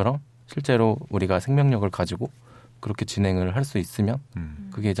한 것처럼 실제로 우리가 생명력을 가지고 그렇게 진행을 할 수 있으면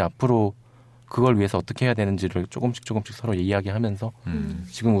그게 이제 앞으로 그걸 위해서 어떻게 해야 되는지를 조금씩 서로 이야기하면서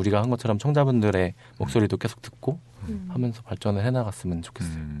지금 우리가 한 것처럼 청자분들의 목소리도 계속 듣고 하면서 발전을 해나갔으면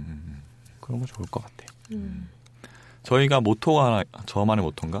좋겠어요. 그런 거 좋을 것 같아요. 저희가 모토가 하나, 저만의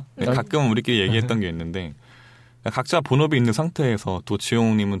모토인가? 가끔 우리끼리 얘기했던 게 있는데 각자 본업이 있는 상태에서 또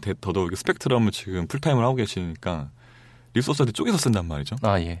지용님은 더더욱 스펙트럼을 지금 풀타임을 하고 계시니까 리소스한테 쪼개서 쓴단 말이죠.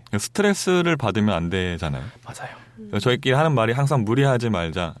 예. 스트레스를 받으면 안 되잖아요. 맞아요. 저희끼리 하는 말이 항상 무리하지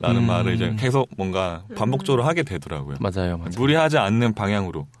말자라는 말을 이제 계속 뭔가 반복적으로 하게 되더라고요. 맞아요. 무리하지 않는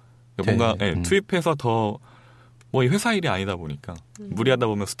방향으로 뭔가 투입해서 더 뭐 이 회사 일이 아니다 보니까 무리하다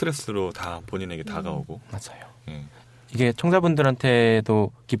보면 스트레스로 다 본인에게 다가오고. 맞아요. 예. 이게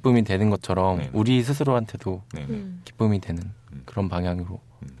청자분들한테도 기쁨이 되는 것처럼 네네. 우리 스스로한테도 네네. 기쁨이 되는 그런 방향으로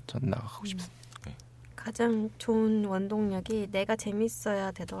전 나가고 싶습니다. 가장 좋은 원동력이 내가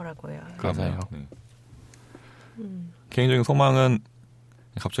재밌어야 되더라고요. 맞아요. 네. 개인적인 소망은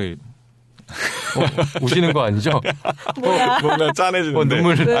갑자기 우시는 거 아니죠? 뭔가 짠해지는데.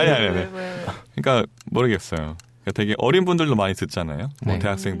 눈물. 아니. 그러니까 모르겠어요. 그러니까 되게 어린 분들도 많이 듣잖아요. 뭐 네.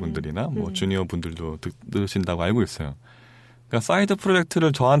 대학생 분들이나 뭐 주니어 분들도 들으신다고 알고 있어요. 그러니까 사이드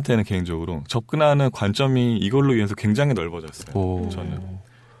프로젝트를 저한테는 개인적으로 접근하는 관점이 이걸로 인해서 굉장히 넓어졌어요. 저는.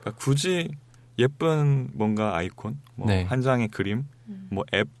 그러니까 굳이 예쁜 뭔가 아이콘, 뭐 네. 한 장의 그림, 뭐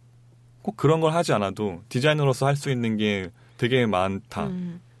앱, 꼭 그런 걸 하지 않아도 디자이너로서 할 수 있는 게 되게 많다.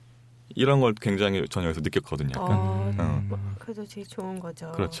 이런 걸 굉장히 저는 여기서 느꼈거든요. 그래도 되게 좋은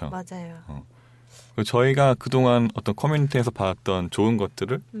거죠. 그렇죠. 맞아요. 저희가 그동안 어떤 커뮤니티에서 받았던 좋은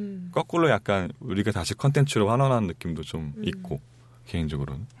것들을 거꾸로 약간 우리가 다시 컨텐츠로 환원하는 느낌도 좀 있고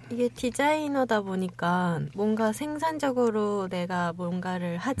개인적으로는. 이게 디자이너다 보니까 뭔가 생산적으로 내가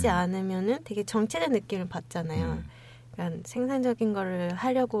뭔가를 하지 않으면은 되게 정체된 느낌을 받잖아요. 그러니까 생산적인 거를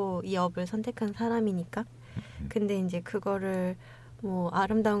하려고 이 업을 선택한 사람이니까. 근데 이제 그거를 뭐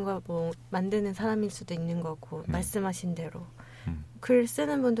아름다운 걸 뭐 만드는 사람일 수도 있는 거고 말씀하신 대로 글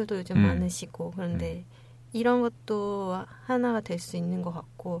쓰는 분들도 요즘 많으시고 그런데 이런 것도 하나가 될 수 있는 것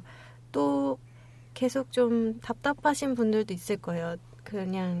같고 또 계속 좀 답답하신 분들도 있을 거예요.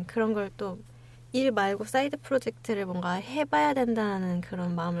 그냥 그런 걸 또 일 말고 사이드 프로젝트를 뭔가 해봐야 된다는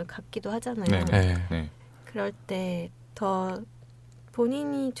그런 마음을 갖기도 하잖아요. 네. 그럴 때 더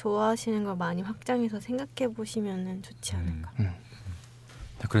본인이 좋아하시는 걸 많이 확장해서 생각해 보시면 좋지 않을까.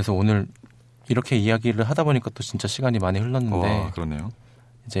 그래서 오늘 이렇게 이야기를 하다 보니까 또 진짜 시간이 많이 흘렀는데 그러네요.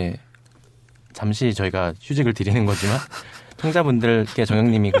 이제 잠시 저희가 휴직을 드리는 거지만 청자분들께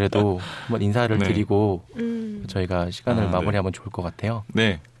정영님이 그래도 한번 인사를 드리고 저희가 시간을 마무리하면 좋을 것 같아요.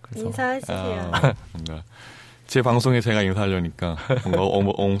 네. 그래서 인사하시세요. 뭔가 제 방송에 제가 인사하려니까 뭔가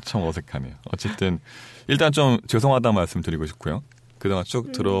엄청 어색하네요. 어쨌든 일단 좀 죄송하다는 말씀 드리고 싶고요. 그동안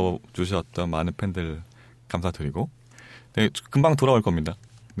쭉 들어주셨던 많은 팬들 감사드리고 네, 금방 돌아올 겁니다.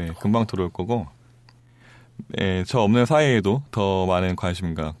 네, 금방 돌아올 거고 네, 저 없는 사이에도 더 많은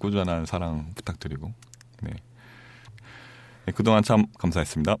관심과 꾸준한 사랑 부탁드리고 네, 그동안 참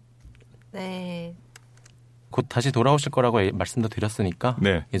감사했습니다. 네. 곧 다시 돌아오실 거라고 말씀도 드렸으니까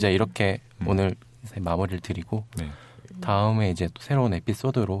네. 이제 이렇게 오늘 마무리를 드리고 다음에 이제 또 새로운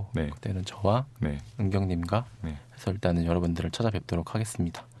에피소드로 그때는 저와 은경님과 해서 일단은 여러분들을 찾아뵙도록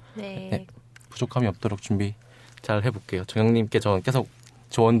하겠습니다. 네. 부족함이 없도록 준비 잘 해볼게요. 정영님께 저 계속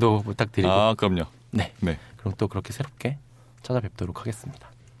조언도 부탁드리고. 그럼요. 네. 그럼 또 그렇게 새롭게 찾아뵙도록 하겠습니다.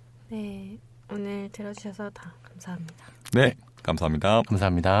 네. 오늘 들어주셔서 다 감사합니다. 네. 감사합니다.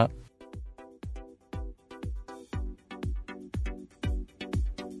 감사합니다.